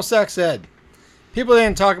 there was no sex ed. People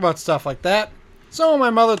didn't talk about stuff like that. So my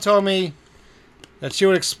mother told me that she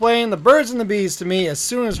would explain the birds and the bees to me as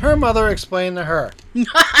soon as her mother explained to her.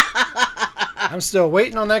 I'm still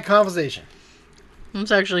waiting on that conversation.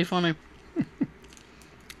 That's actually funny.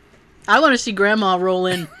 I want to see Grandma roll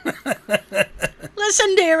in.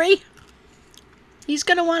 Listen, dearie. He's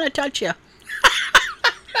going to want to touch you.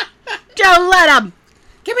 Don't let him.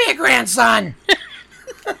 Give me a grandson.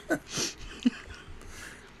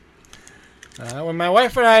 When my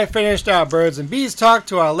wife and I finished our birds and bees talk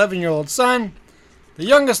to our 11-year-old son, the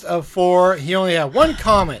youngest of 4, he only had one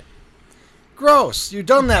comment. Gross, you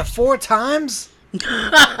done that 4 times?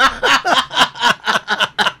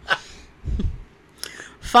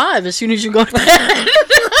 5 as soon as you go to bed.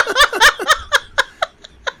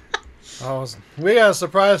 Oh, we got a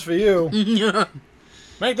surprise for you.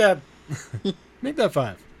 Make that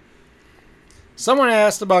 5. Someone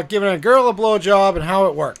asked about giving a girl a blowjob and how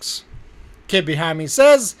it works. Kid behind me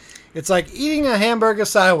says it's like eating a hamburger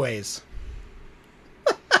sideways.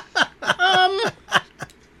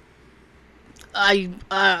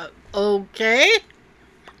 Okay.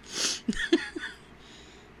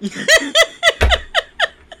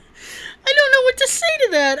 I don't know what to say to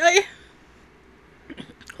that.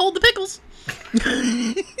 Hold the pickles.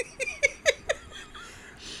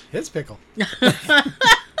 His pickle.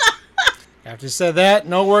 After he said that,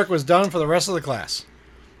 no work was done for the rest of the class.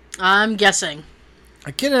 I'm guessing.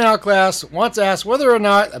 A kid in our class once asked whether or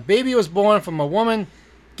not a baby was born from a woman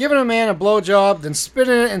giving a man a blowjob, then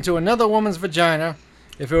spitting it into another woman's vagina,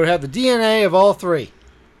 if it would have the DNA of all 3.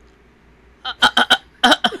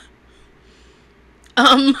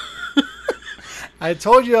 I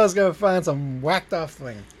told you I was going to find some whacked off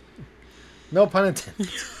thing. No pun intended.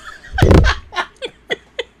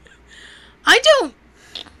 I don't...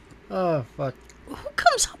 Oh, fuck. Who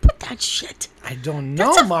comes up with that shit? I don't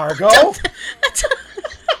know, Margot.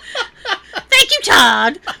 Thank you,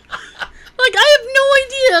 Todd. Like, I have no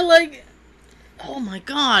idea. Like, oh my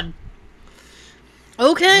god.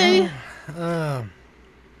 Okay.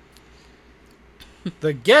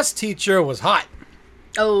 The guest teacher was hot.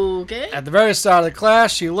 Okay. At the very start of the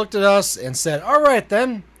class, she looked at us and said, "All right,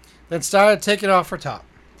 then." Then started taking off her top.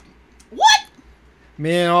 What?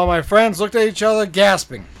 Me and all my friends looked at each other,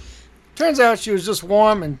 gasping. Turns out she was just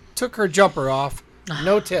warm and took her jumper off.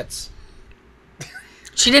 No tits.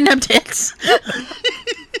 She didn't have tits?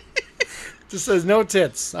 Just says no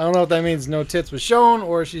tits. I don't know if that means no tits was shown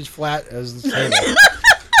or she's flat as the table.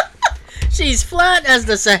 She's flat as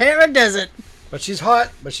the Sahara Desert. But she's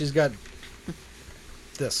hot, but she's got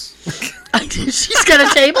this. She's got a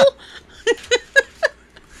table?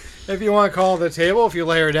 If you want to call it a table, if you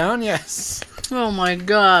lay her down, yes. Oh my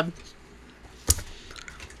god.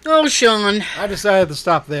 Oh, Sean. I decided to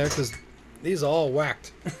stop there because these are all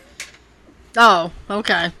whacked. Oh,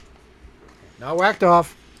 okay. Not whacked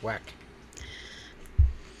off, whacked.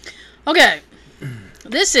 Okay.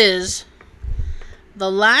 This is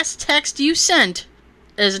the last text you sent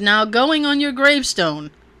is now going on your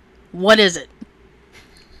gravestone. What is it?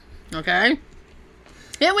 Okay.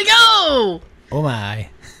 Here we go! Oh my.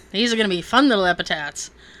 These are going to be fun little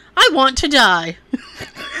epitaphs. I want to die.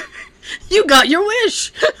 You got your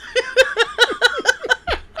wish.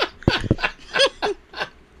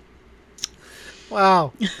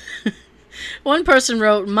 Wow. One person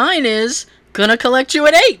wrote, mine is, gonna collect you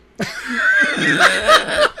at 8.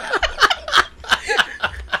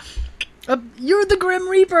 You're the Grim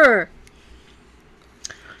Reaper.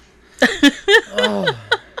 Oh.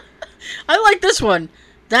 I like this one.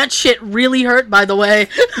 That shit really hurt, by the way.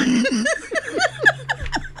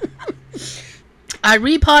 I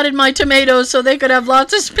repotted my tomatoes so they could have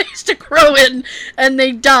lots of space to grow in, and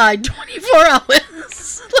they died 24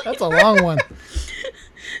 hours. That's a long one.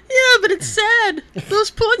 Yeah, but it's sad.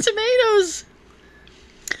 Those poor tomatoes.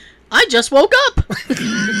 I just woke up.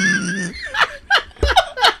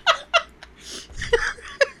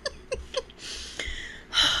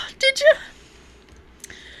 Did you?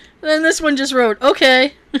 Then this one just wrote,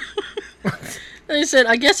 okay. Then he said,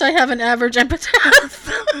 I guess I have an average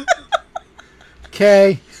epitaph.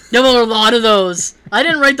 K. There were a lot of those. I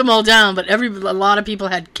didn't write them all down, but a lot of people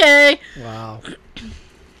had K. Wow.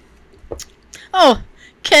 Oh,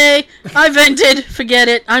 K. I vented. Forget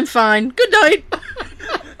it. I'm fine. Good night.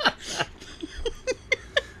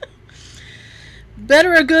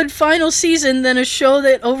 Better a good final season than a show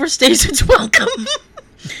that overstays its welcome.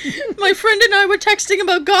 My friend and I were texting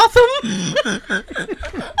about Gotham.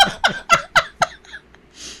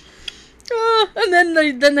 And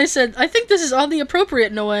then they said, I think this is oddly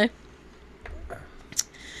appropriate in a way.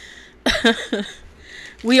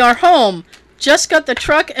 We are home. Just got the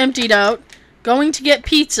truck emptied out. Going to get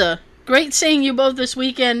pizza. Great seeing you both this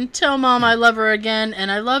weekend. Tell Mom I love her again, and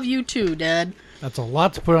I love you too, Dad. That's a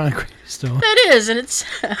lot to put on a gravestone. That is, and it's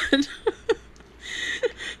sad.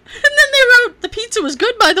 And then they wrote, the pizza was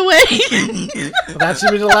good, by the way. Well, that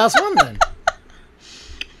should be the last one then.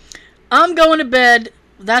 I'm going to bed.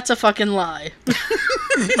 That's a fucking lie.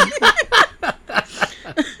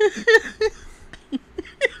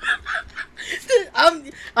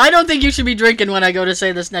 I don't think you should be drinking when I go to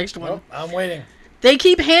say this next one. Nope, I'm waiting. They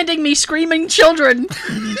keep handing me screaming children.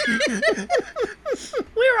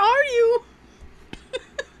 Where are you?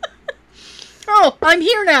 Oh, I'm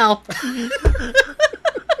here now.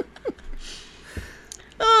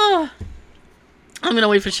 Oh, I'm going to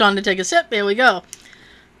wait for Sean to take a sip. Here we go.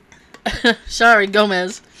 Sorry,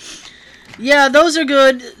 Gomez. Yeah, those are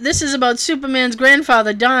good. This is about Superman's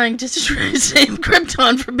grandfather dying to save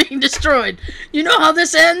Krypton from being destroyed. You know how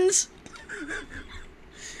this ends?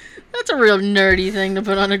 That's a real nerdy thing to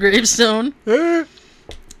put on a gravestone. I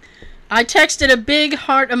texted a big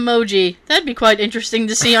heart emoji. That'd be quite interesting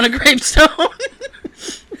to see on a gravestone.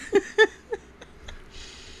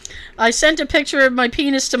 I sent a picture of my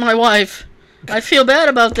penis to my wife. I feel bad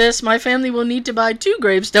about this. My family will need to buy 2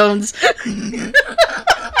 gravestones.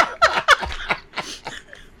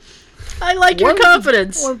 I like your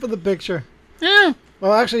confidence. One for the picture. Yeah.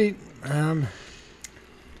 Well, actually,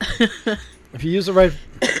 if you use the right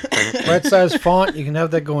size font, you can have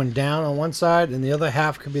that going down on one side, and the other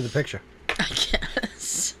half could be the picture. I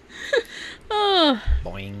guess. Oh.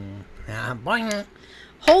 Boing. Boing.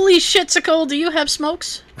 Holy shitsicle, do you have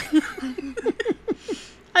smokes?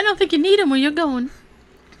 I don't think you need them where you're going.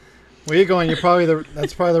 Where you going? That's probably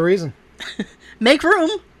the reason. Make room.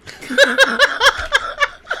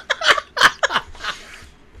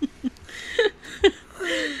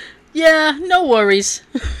 Yeah, no worries.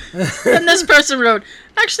 And this person wrote,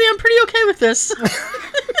 actually, I'm pretty okay with this.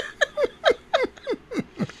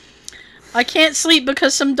 I can't sleep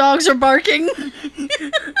because some dogs are barking.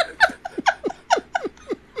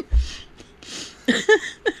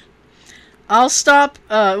 I'll stop.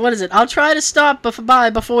 What is it? I'll try to stop by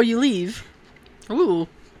before you leave. Ooh,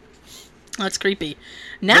 that's creepy.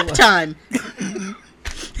 Nap time.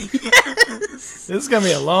 Yes. This is gonna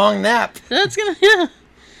be a long nap. That's gonna. Yeah.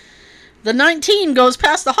 The 19 goes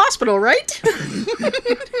past the hospital, right?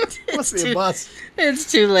 Must be a bus.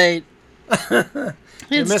 It's too late.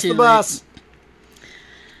 You missed the bus.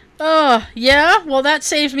 Oh, yeah? Well, that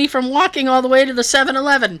saves me from walking all the way to the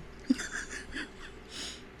 7-Eleven.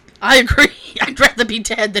 I agree. I'd rather be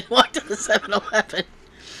dead than walk to the 7-Eleven.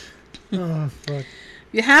 Oh, fuck.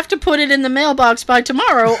 You have to put it in the mailbox by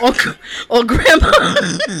tomorrow, or Grandma...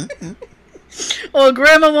 or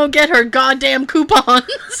Grandma won't get her goddamn coupons.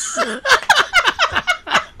 I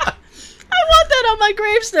want that on my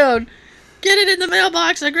gravestone. Get it in the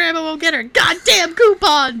mailbox, or Grandma won't get her goddamn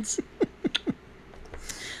coupons.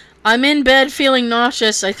 I'm in bed feeling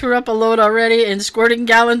nauseous. I threw up a load already and squirting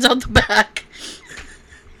gallons out the back.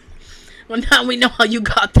 Well, now we know how you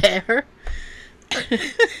got there.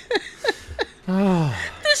 Oh.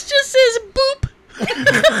 This just says boop.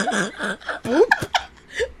 Boop.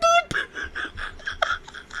 Boop.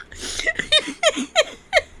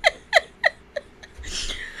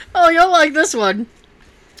 Oh, you'll like this one.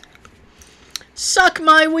 Suck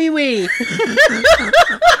my wee-wee.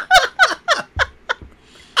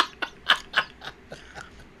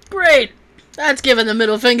 Great. That's giving the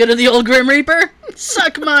middle finger to the old Grim Reaper.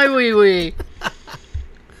 Suck my wee-wee.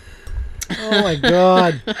 Oh my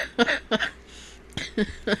god.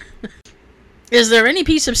 Is there any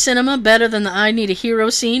piece of cinema better than the I Need a Hero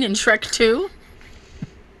scene in Shrek 2?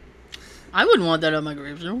 I wouldn't want that on my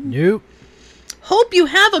gravestone. Nope. Hope you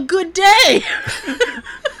have a good day.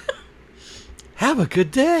 Have a good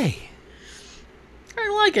day. I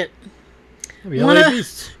like it.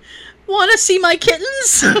 Wanna see my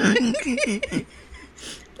kittens?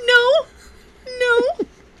 No.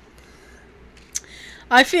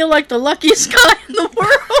 I feel like the luckiest guy in the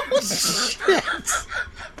world. Shit.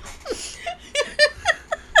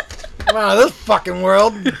 Come out of this fucking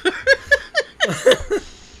world.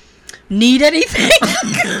 Need anything?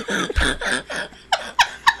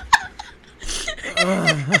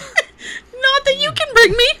 Not that you can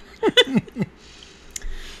bring me.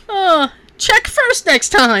 Check first next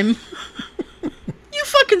time. You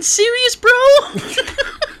fucking serious, bro?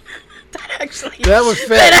 That would fit.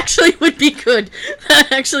 That actually would be good.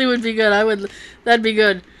 That actually would be good. That'd be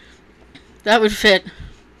good. That would fit.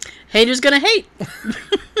 Haters gonna hate.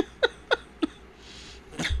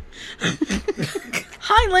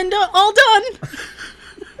 Hi, Linda. All done.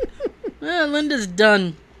 Linda's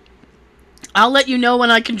done. I'll let you know when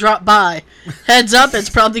I can drop by. Heads up, it's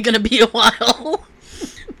probably gonna be a while.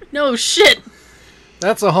 No shit.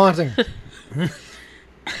 That's a haunting.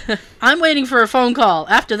 I'm waiting for a phone call.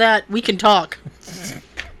 After that, we can talk.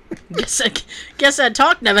 Guess that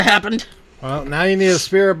talk never happened. Well, now you need a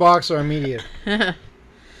spirit box or immediate.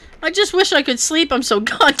 I just wish I could sleep. I'm so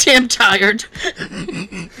goddamn tired.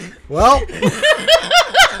 Well,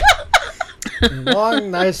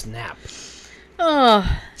 long, nice nap.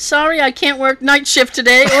 Oh, sorry I can't work night shift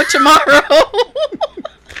today or tomorrow.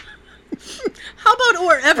 How about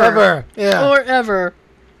or ever? Ever, yeah. Or ever.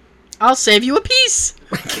 I'll save you a piece.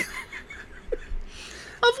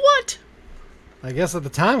 Of what? I guess at the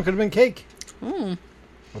time it could have been cake. Mm.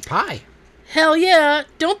 Or pie. Hell yeah.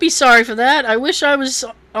 Don't be sorry for that. I wish I was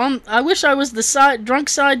the drunk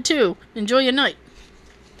side too. Enjoy your night.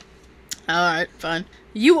 Alright, fine.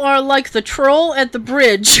 You are like the troll at the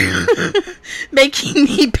bridge, making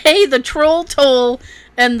me pay the troll toll,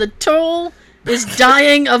 and the toll is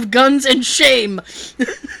dying of guns and shame.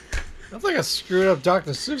 That's like a screwed up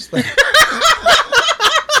Dr. Seuss thing.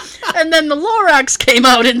 And then the Lorax came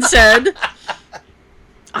out and said,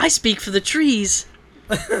 I speak for the trees,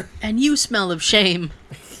 and you smell of shame.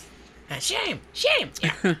 Shame.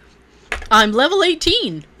 Yeah. I'm level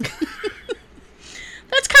 18.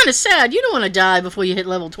 That's kind of sad. You don't want to die before you hit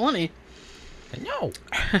level 20. No.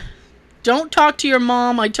 Don't talk to your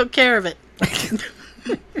mom. I took care of it.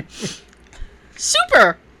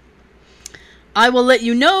 Super. I will let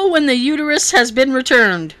you know when the uterus has been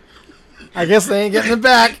returned. I guess they ain't getting it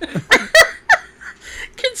back.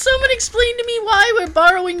 Can someone explain to me why we're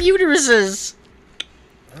borrowing uteruses?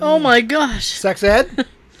 Oh my gosh. Sex ed?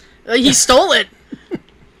 He stole it.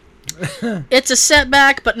 It's a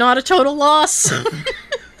setback, but not a total loss. And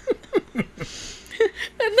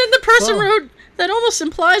then the person wrote, that almost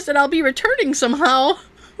implies that I'll be returning somehow.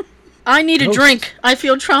 I need a drink. I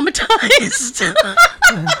feel traumatized.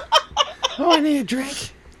 Oh, I need a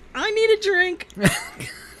drink. I need a drink.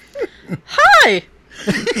 Hi.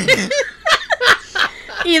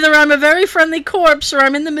 Either I'm a very friendly corpse or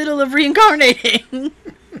I'm in the middle of reincarnating.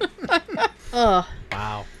 Oh.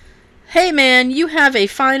 Wow. Hey man, you have a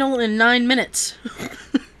final in 9 minutes.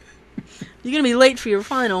 You're gonna be late for your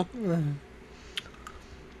final.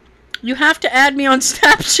 You have to add me on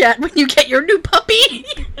Snapchat when you get your new puppy.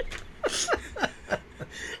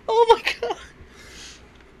 Oh my god.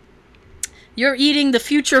 You're eating the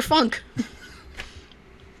future funk.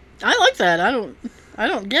 I like that. I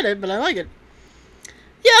don't get it, but I like it.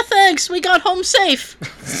 Yeah, thanks. We got home safe.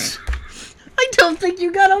 I don't think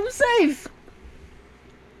you got home safe.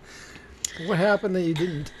 What happened that you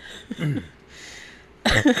didn't?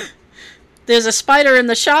 There's a spider in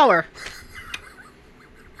the shower.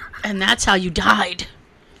 And that's how you died.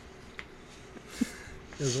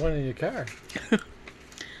 There's one in your car.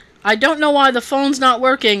 I don't know why the phone's not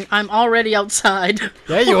working. I'm already outside.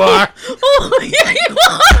 There you are. Oh, yeah, you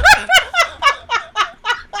are.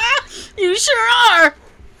 You sure are.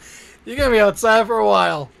 You're going to be outside for a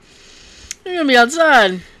while. You're going to be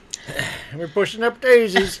outside. We're pushing up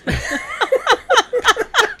daisies.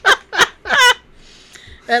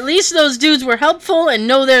 At least those dudes were helpful and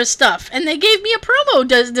know their stuff. And they gave me a promo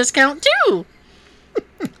discount, too.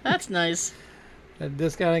 That's nice. That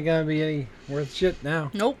discount ain't going to be any worth shit now.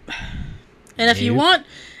 Nope. And if you want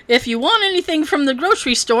anything from the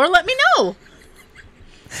grocery store, let me know.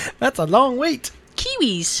 That's a long wait.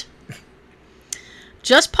 Kiwis.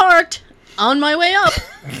 Just parked. On my way up.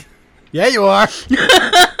 Yeah, you are.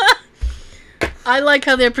 I like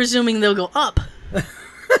how they're presuming they'll go up.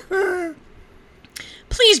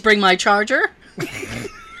 Please bring my charger. I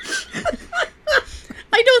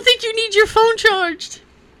don't think you need your phone charged.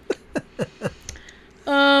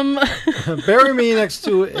 Bury me next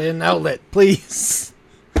to an outlet, please.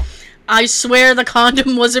 I swear the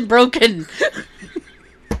condom wasn't broken.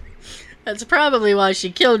 That's probably why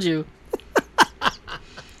she killed you.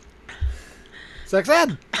 Sex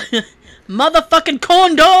ed. Motherfucking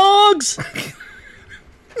corn dogs!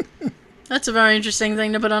 That's a very interesting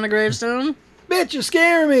thing to put on a gravestone. Bitch, you're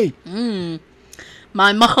scaring me.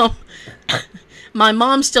 My mom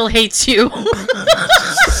still hates you. Can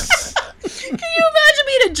you imagine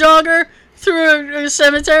being a jogger through a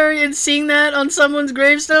cemetery and seeing that on someone's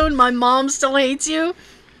gravestone? My mom still hates you.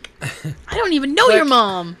 I don't even know your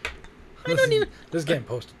mom. This is getting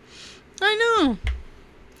posted. I know.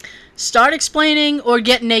 Start explaining or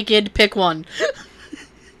get naked. Pick one.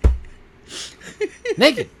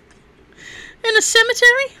 Naked. In a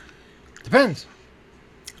cemetery? Depends.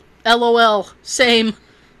 LOL. Same.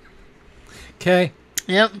 Okay.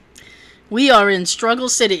 Yep. We are in Struggle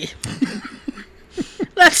City.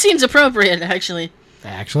 That seems appropriate, actually.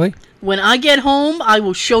 Actually. When I get home, I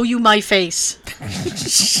will show you my face.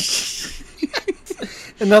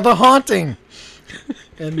 Another haunting.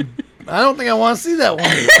 And I don't think I want to see that one.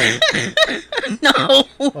 No.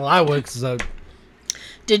 Well, I would, because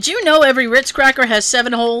Did you know every Ritz cracker has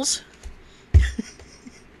 7 holes?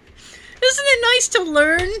 Isn't it nice to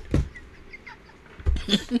learn?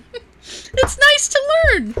 It's nice to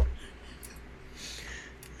learn.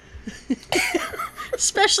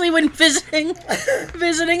 Especially when visiting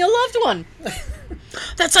a loved one.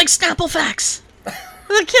 That's like Snapple Facts.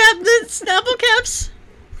 The Snapple caps.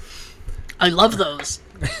 I love those.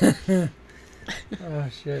 oh,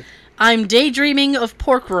 shit. I'm daydreaming of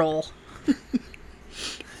pork roll.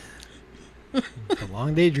 It's a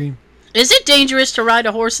long daydream. Is it dangerous to ride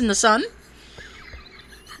a horse in the sun?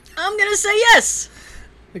 I'm gonna say yes.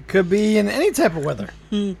 It could be in any type of weather.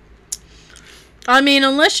 I mean,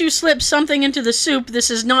 unless you slip something into the soup,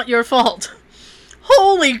 this is not your fault.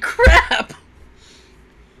 Holy crap!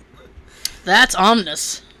 That's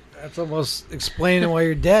ominous. That's almost explaining why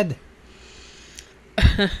you're dead.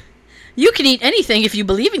 You can eat anything if you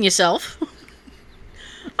believe in yourself.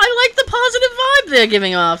 I like the positive vibe they're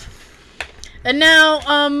giving off. And now,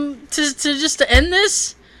 to end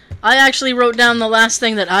this, I actually wrote down the last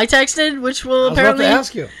thing that I texted, which will apparently I was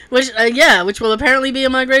about to ask you. which will apparently be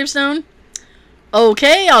on my gravestone.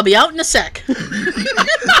 Okay, I'll be out in a sec.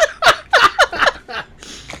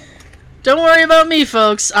 Don't worry about me,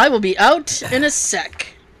 folks. I will be out in a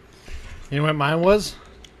sec. You know what mine was?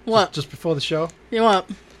 What? Just before the show? You what?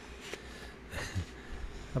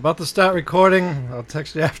 About to start recording. I'll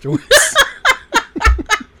text you afterwards.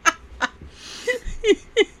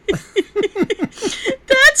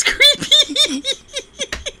 That's creepy.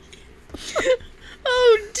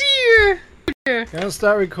 Oh dear. Gonna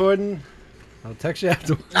start recording. I'll text you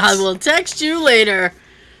afterwards. I will text you later.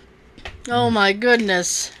 Oh my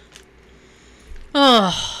goodness.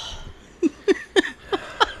 Oh.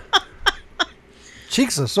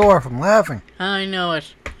 Cheeks are sore from laughing. I know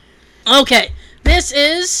it. Okay. This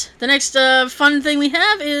is the next fun thing we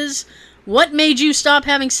have is what made you stop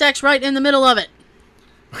having sex right in the middle of it?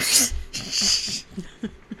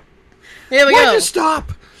 Here we Why'd go. you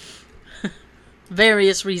stop?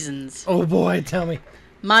 Various reasons. Oh boy, tell me.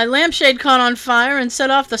 My lampshade caught on fire and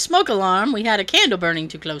set off the smoke alarm. We had a candle burning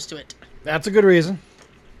too close to it. That's a good reason.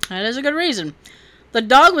 That is a good reason. The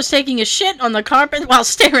dog was taking a shit on the carpet while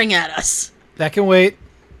staring at us. That can wait.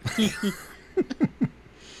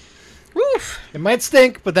 Oof. It might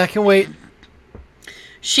stink, but that can wait.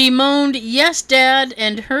 She moaned, "Yes, Dad,"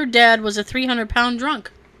 and her dad was a 300-pound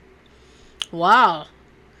drunk. Wow.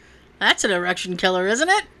 That's an erection killer, isn't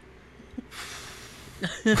it?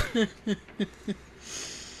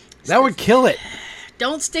 That would kill it.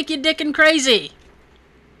 Don't stick your dick in crazy.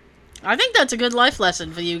 I think that's a good life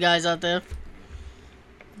lesson for you guys out there.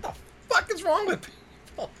 What the fuck is wrong with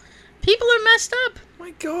people? People are messed up.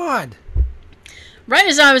 My God. Right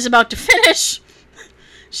as I was about to finish,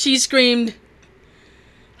 she screamed,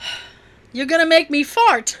 "You're gonna make me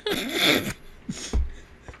fart."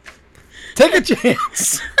 Take a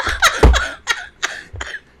chance.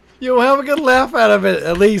 You'll have a good laugh out of it,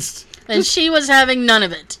 at least. And she was having none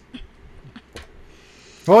of it.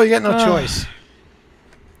 Well, you got no choice.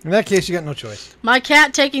 In that case, you got no choice. My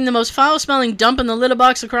cat taking the most foul-smelling dump in the litter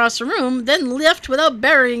box across the room, then left without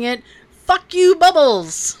burying it. Fuck you,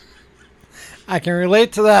 Bubbles. I can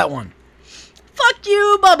relate to that one. Fuck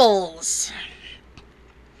you, Bubbles.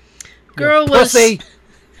 Girl was... Pussy.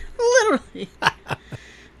 Literally.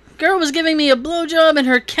 Girl was giving me a blowjob and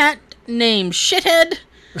her cat named Shithead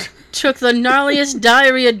took the gnarliest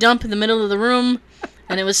diarrhea dump in the middle of the room,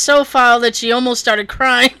 and it was so foul that she almost started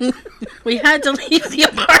crying. We had to leave the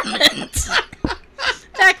apartment.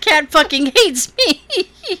 That cat fucking hates me.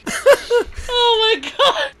 Oh my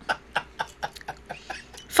God.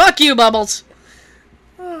 Fuck you, Bubbles.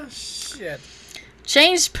 Oh, shit.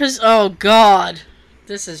 Oh God.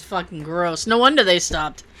 This is fucking gross. No wonder they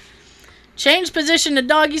stopped. Change position to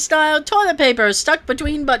doggy style. Toilet paper stuck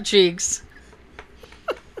between butt cheeks.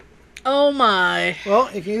 Oh my. Well,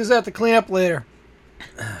 you can use that to clean up later.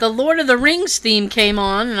 The Lord of the Rings theme came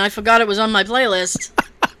on, and I forgot it was on my playlist.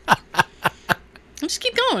 Just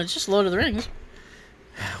keep going. It's just Lord of the Rings.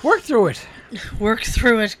 Work through it. Work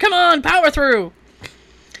through it. Come on, power through.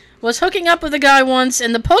 Was hooking up with a guy once,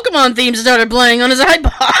 and the Pokemon theme started playing on his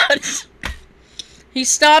iPod. He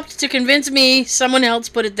stopped to convince me someone else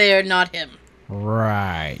put it there, not him.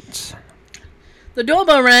 Right. The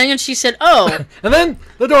doorbell rang, and she said, "Oh." And then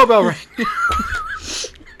the doorbell rang.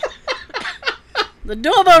 The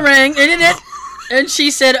doorbell rang, and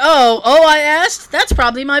she said, "Oh, I asked? That's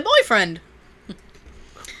probably my boyfriend."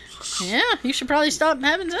 Yeah, you should probably stop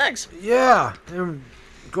having sex. Yeah. And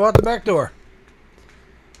go out the back door.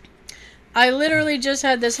 I literally just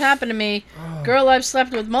had this happen to me. Girl I've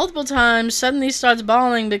slept with multiple times suddenly starts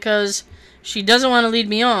bawling because she doesn't want to lead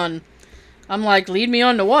me on. I'm like, lead me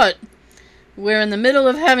on to what? We're in the middle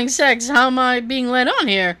of having sex. How am I being led on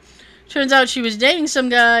here? Turns out she was dating some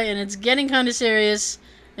guy, and it's getting kind of serious,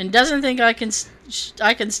 and doesn't think I can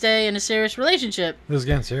stay in a serious relationship. This is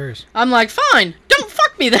getting serious. I'm like, fine, don't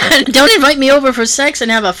fuck me then. Don't invite me over for sex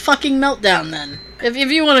and have a fucking meltdown then. If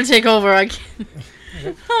you want to take over, I can.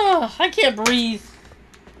 Oh, I can't breathe.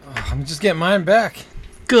 Oh, I'm just getting mine back.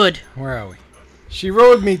 Good. Where are we? She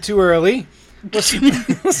rode me too early.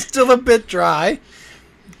 Was still a bit dry.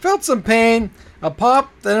 Felt some pain. A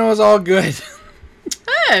pop, then it was all good.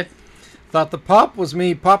 Hey. Thought the pop was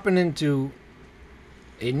me popping into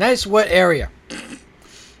a nice wet area.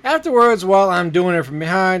 Afterwards, while I'm doing it from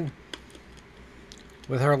behind,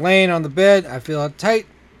 with her laying on the bed, I feel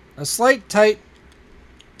a slight tight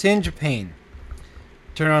tinge of pain.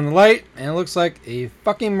 Turn on the light, and it looks like a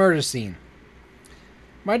fucking murder scene.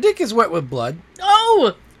 My dick is wet with blood.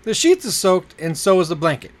 Oh! The sheets are soaked, and so is the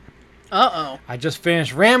blanket. Uh-oh. I just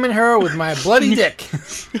finished ramming her with my bloody dick.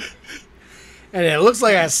 And it looks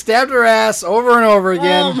like I stabbed her ass over and over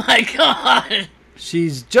again. Oh my God.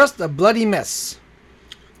 She's just a bloody mess.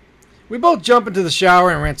 We both jump into the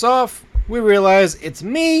shower and rinse off. We realize it's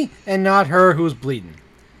me and not her who's bleeding.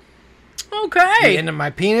 Okay. The end of my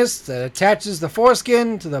penis that attaches the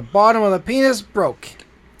foreskin to the bottom of the penis broke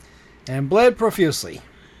and bled profusely.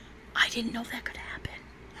 I didn't know that could happen.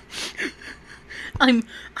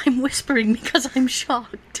 I'm whispering because I'm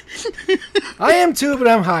shocked. I am too, but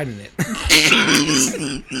I'm hiding it.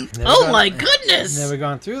 My goodness. Never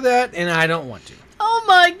gone through that, and I don't want to. Oh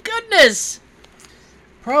my goodness.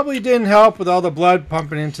 Probably didn't help with all the blood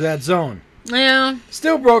pumping into that zone. Yeah.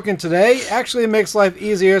 Still broken today. Actually makes life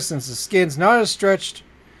easier since the skin's not as stretched,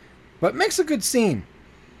 but makes a good scene.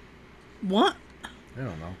 What? I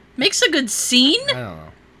don't know. Makes a good scene? I don't know.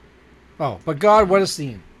 Oh, but God, what a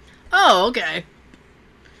scene. Oh, okay.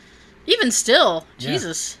 Even still, Yeah.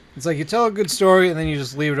 Jesus. It's like you tell a good story and then you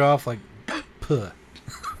just leave it off like, puh.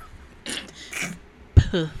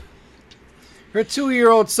 Puh. Her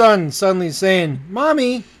 2-year-old son suddenly saying,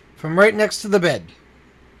 Mommy, from right next to the bed.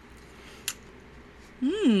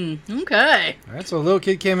 Okay. Alright, so a little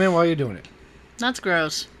kid came in while you're doing it. That's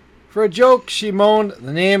gross. For a joke, she moaned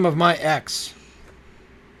the name of my ex.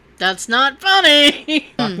 That's not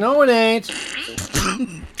funny. Fuck no, it ain't.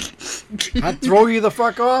 I'd throw you the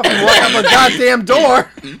fuck off and walk out the goddamn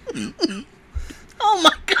door. Oh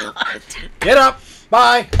my god. Get up.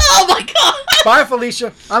 Bye. Oh my god. Bye,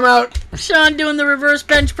 Felicia. I'm out. Sean doing the reverse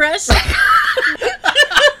bench press.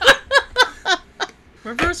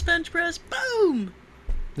 Reverse bench press. Boom.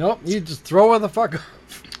 Nope, you just throw her the fuck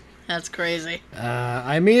off. That's crazy.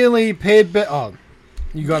 I immediately paid back. Oh,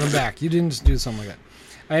 you got him back. You didn't just do something like that.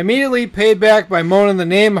 I immediately paid back by moaning the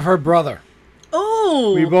name of her brother.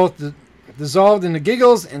 Oh. We both dissolved into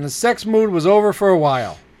giggles, and the sex mood was over for a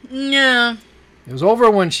while. Yeah. It was over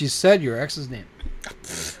when she said your ex's name.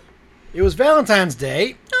 It was Valentine's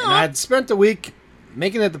Day, and I'd spent the week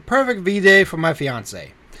making it the perfect V-Day for my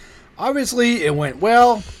fiance. Obviously, it went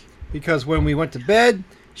well, because when we went to bed,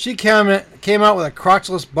 she came out with a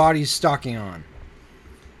crotchless body stocking on.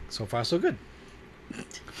 So far, so good.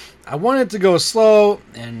 I wanted to go slow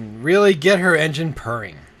and really get her engine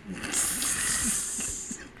purring.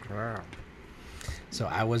 So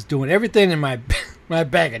I was doing everything in my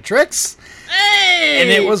bag of tricks, Hey. and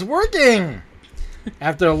it was working.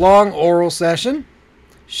 After a long oral session,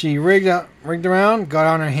 she rigged around, got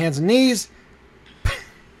on her hands and knees,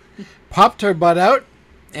 popped her butt out,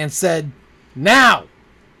 and said, "Now!"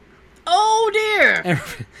 Oh dear. and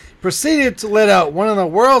proceeded to let out one of the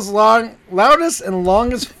world's loudest and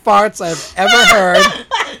longest farts I've ever heard.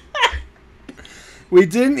 We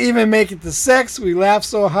didn't even make it to sex. We laughed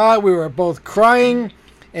so hard we were both crying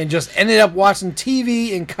and just ended up watching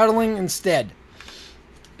TV and cuddling instead.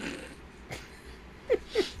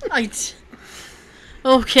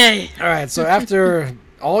 Okay. All right, so after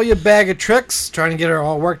all your bag of tricks, trying to get her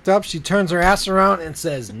all worked up, she turns her ass around and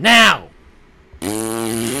says, "Now!"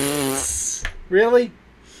 Really?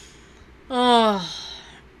 Oh.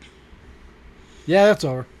 Yeah, that's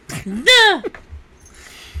over. Duh.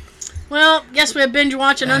 Well, guess we're binge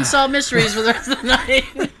watching Unsolved Mysteries for the rest of the night.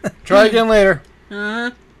 Try again later.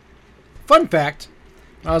 Uh-huh. Fun fact,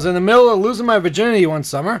 I was in the middle of losing my virginity one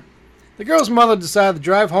summer. The girl's mother decided to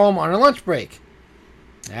drive home on her lunch break.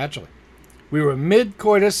 Naturally. We were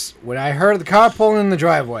mid-coitus when I heard the car pulling in the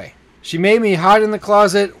driveway. She made me hide in the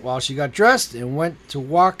closet while she got dressed and went to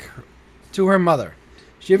walk to her mother.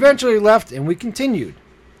 She eventually left and we continued.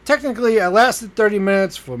 Technically, I lasted 30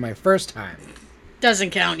 minutes for my first time.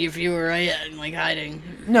 Doesn't count if you were like hiding.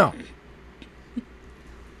 No.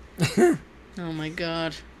 Oh my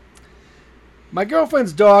god. My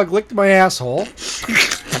girlfriend's dog licked my asshole.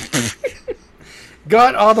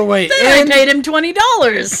 Got all the way Then in. I paid him $20.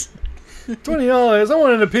 $20. I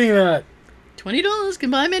wanted a peanut. $20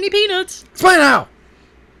 can buy many peanuts. Explain how.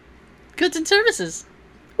 Goods and services.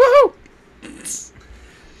 Woohoo!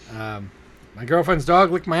 My girlfriend's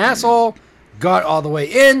dog licked my asshole. Got all the way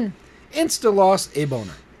in. Insta lost a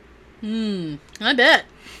boner. I bet.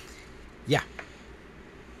 Yeah.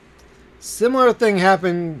 Similar thing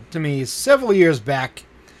happened to me several years back.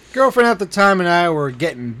 Girlfriend at the time and I were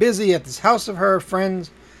getting busy at this house of her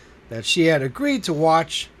friends that she had agreed to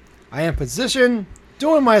watch. I am positioned,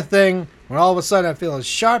 doing my thing, when all of a sudden I feel a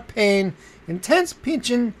sharp pain, intense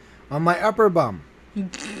pinching on my upper bum.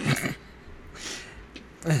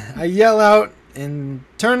 I yell out and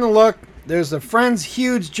turn to look. There's a friend's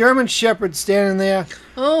huge German Shepherd standing there,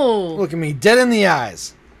 Oh. looking me dead in the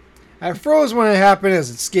eyes. I froze when it happened as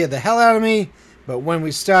it scared the hell out of me, but when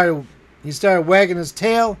he started wagging his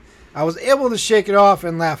tail, I was able to shake it off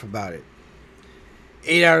and laugh about it.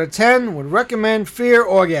 8 out of 10 would recommend Fear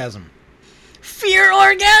Orgasm. Fear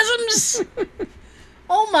orgasms?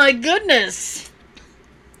 Oh my goodness.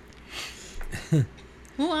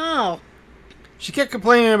 Wow. She kept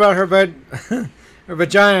complaining about her her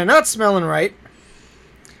vagina not smelling right,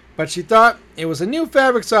 but she thought it was a new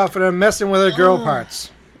fabric softener messing with her girl parts.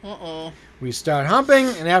 Uh-oh. We start humping,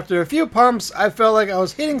 and after a few pumps, I felt like I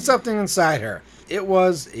was hitting something inside her. It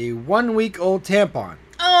was a 1-week-old tampon.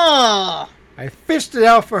 Oh. I fished it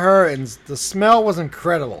out for her, and the smell was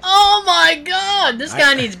incredible. Oh my god. This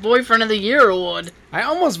guy needs Boyfriend of the Year award. I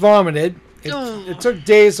almost vomited. Oh. It took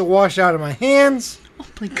days to wash out of my hands. Oh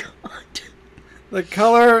my god. The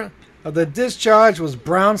color of the discharge was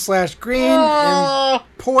brown/green and Oh.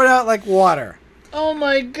 poured out like water. Oh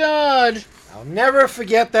my god. I'll never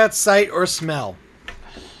forget that sight or smell.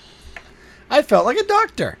 I felt like a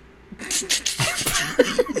doctor.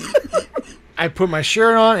 I put my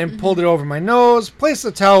shirt on and pulled it over my nose, placed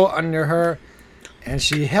the towel under her, and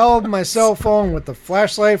she held my cell phone with the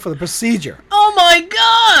flashlight for the procedure. Oh my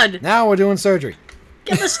god! Now we're doing surgery.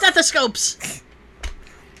 Get the stethoscopes.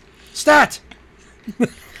 Stat!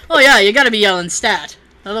 Oh yeah, you gotta be yelling stat.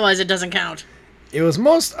 Otherwise it doesn't count. It was the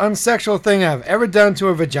most unsexual thing I've ever done to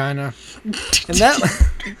a vagina. And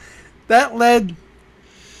that lead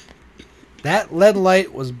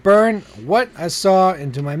light was burned what I saw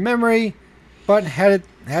into my memory, but had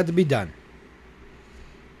to be done.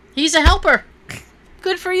 He's a helper.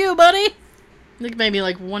 Good for you, buddy. I think maybe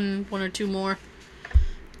like one or two more.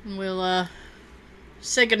 And we'll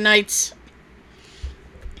say goodnights.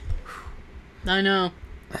 I know.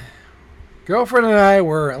 Girlfriend and I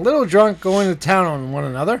were a little drunk going to town on one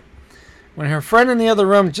another when her friend in the other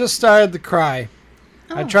room just started to cry.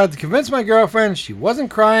 Oh. I tried to convince my girlfriend she wasn't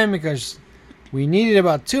crying because we needed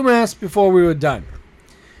about 2 minutes before we were done.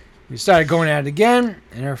 We started going at it again,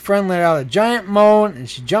 and her friend let out a giant moan, and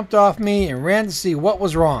she jumped off me and ran to see what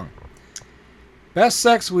was wrong. Best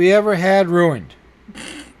sex we ever had ruined.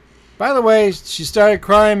 By the way, she started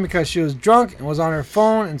crying because she was drunk and was on her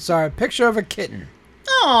phone and saw a picture of a kitten.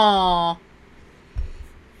 Aww.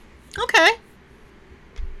 Okay.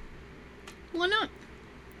 Why not?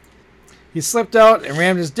 He slipped out and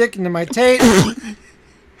rammed his dick into my taint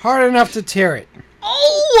hard enough to tear it.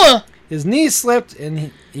 Oh! His knee slipped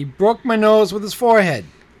and he broke my nose with his forehead.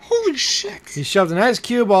 Holy shit. He shoved an ice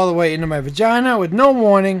cube all the way into my vagina with no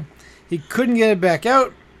warning. He couldn't get it back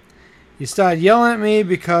out. He started yelling at me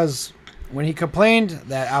because when he complained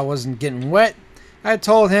that I wasn't getting wet, I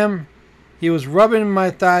told him he was rubbing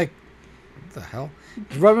my thigh. What the hell? He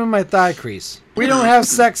was rubbing my thigh crease. We don't have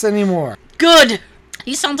sex anymore. Good!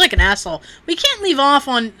 He sounds like an asshole. We can't leave off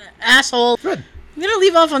on asshole. Good. We gotta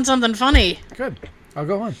leave off on something funny. Good. I'll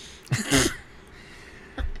go on.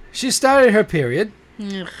 She started her period.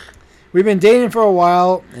 Ugh. We've been dating for a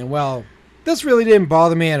while, and well, this really didn't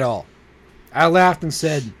bother me at all. I laughed and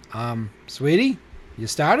said, sweetie, you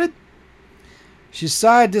started? She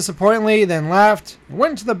sighed disappointingly, then laughed and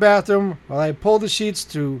went into the bathroom while I pulled the sheets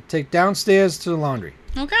to take downstairs to the laundry.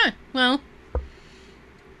 Okay, well,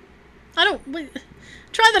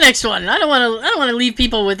 try the next one. I don't want to leave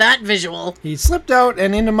people with that visual. He slipped out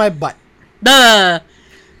and into my butt. Duh.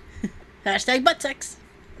 Hashtag butt sex.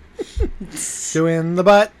 Doing the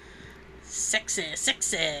butt. Sexy.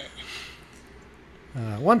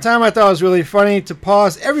 One time I thought it was really funny to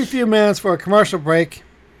pause every few minutes for a commercial break.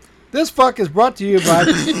 This fuck is brought to you by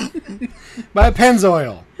by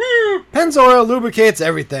Pennzoil. Pennzoil lubricates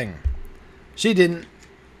everything. She didn't.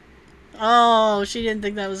 Oh, she didn't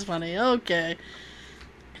think that was funny. Okay.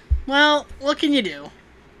 Well, what can you do?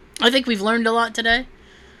 I think we've learned a lot today.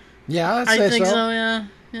 Yeah, I'd say I think so,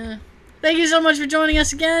 yeah. Thank you so much for joining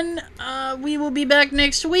us again. We will be back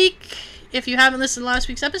next week. If you haven't listened to last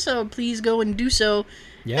week's episode, please go and do so.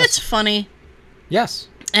 Yes. It's funny. Yes.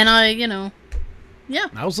 And yeah.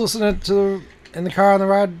 I was listening to in the car on the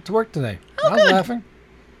ride to work today. Oh, I was good. laughing.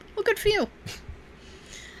 Well, good for you.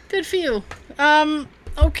 Good for you.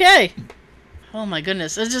 Okay. Oh my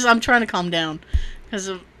goodness. I'm trying to calm down because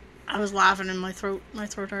I was laughing and my throat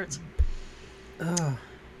hurts.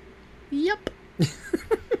 Yep.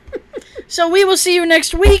 So we will see you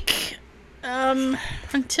next week.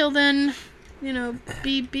 Until then,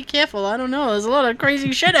 be careful. I don't know. There's a lot of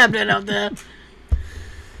crazy shit happening out there.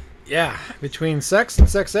 Yeah, between sex and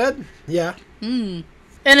sex ed. Yeah. And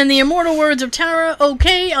in the immortal words of Tara,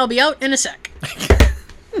 okay, I'll be out in a sec.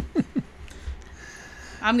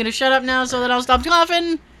 I'm gonna shut up now so that I'll stop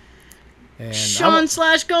coughing. And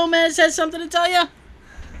Sean/Gomez has something to tell you.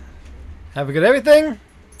 Have a good everything.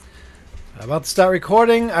 I'm about to start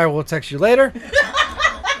recording. I will text you later.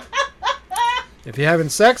 If you're having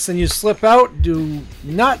sex and you slip out, do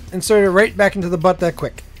not insert it right back into the butt that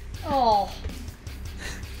quick. Oh.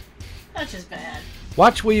 That's just bad.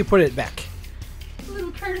 Watch where you put it back. A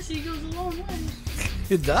little courtesy goes a long way.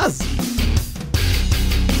 It does.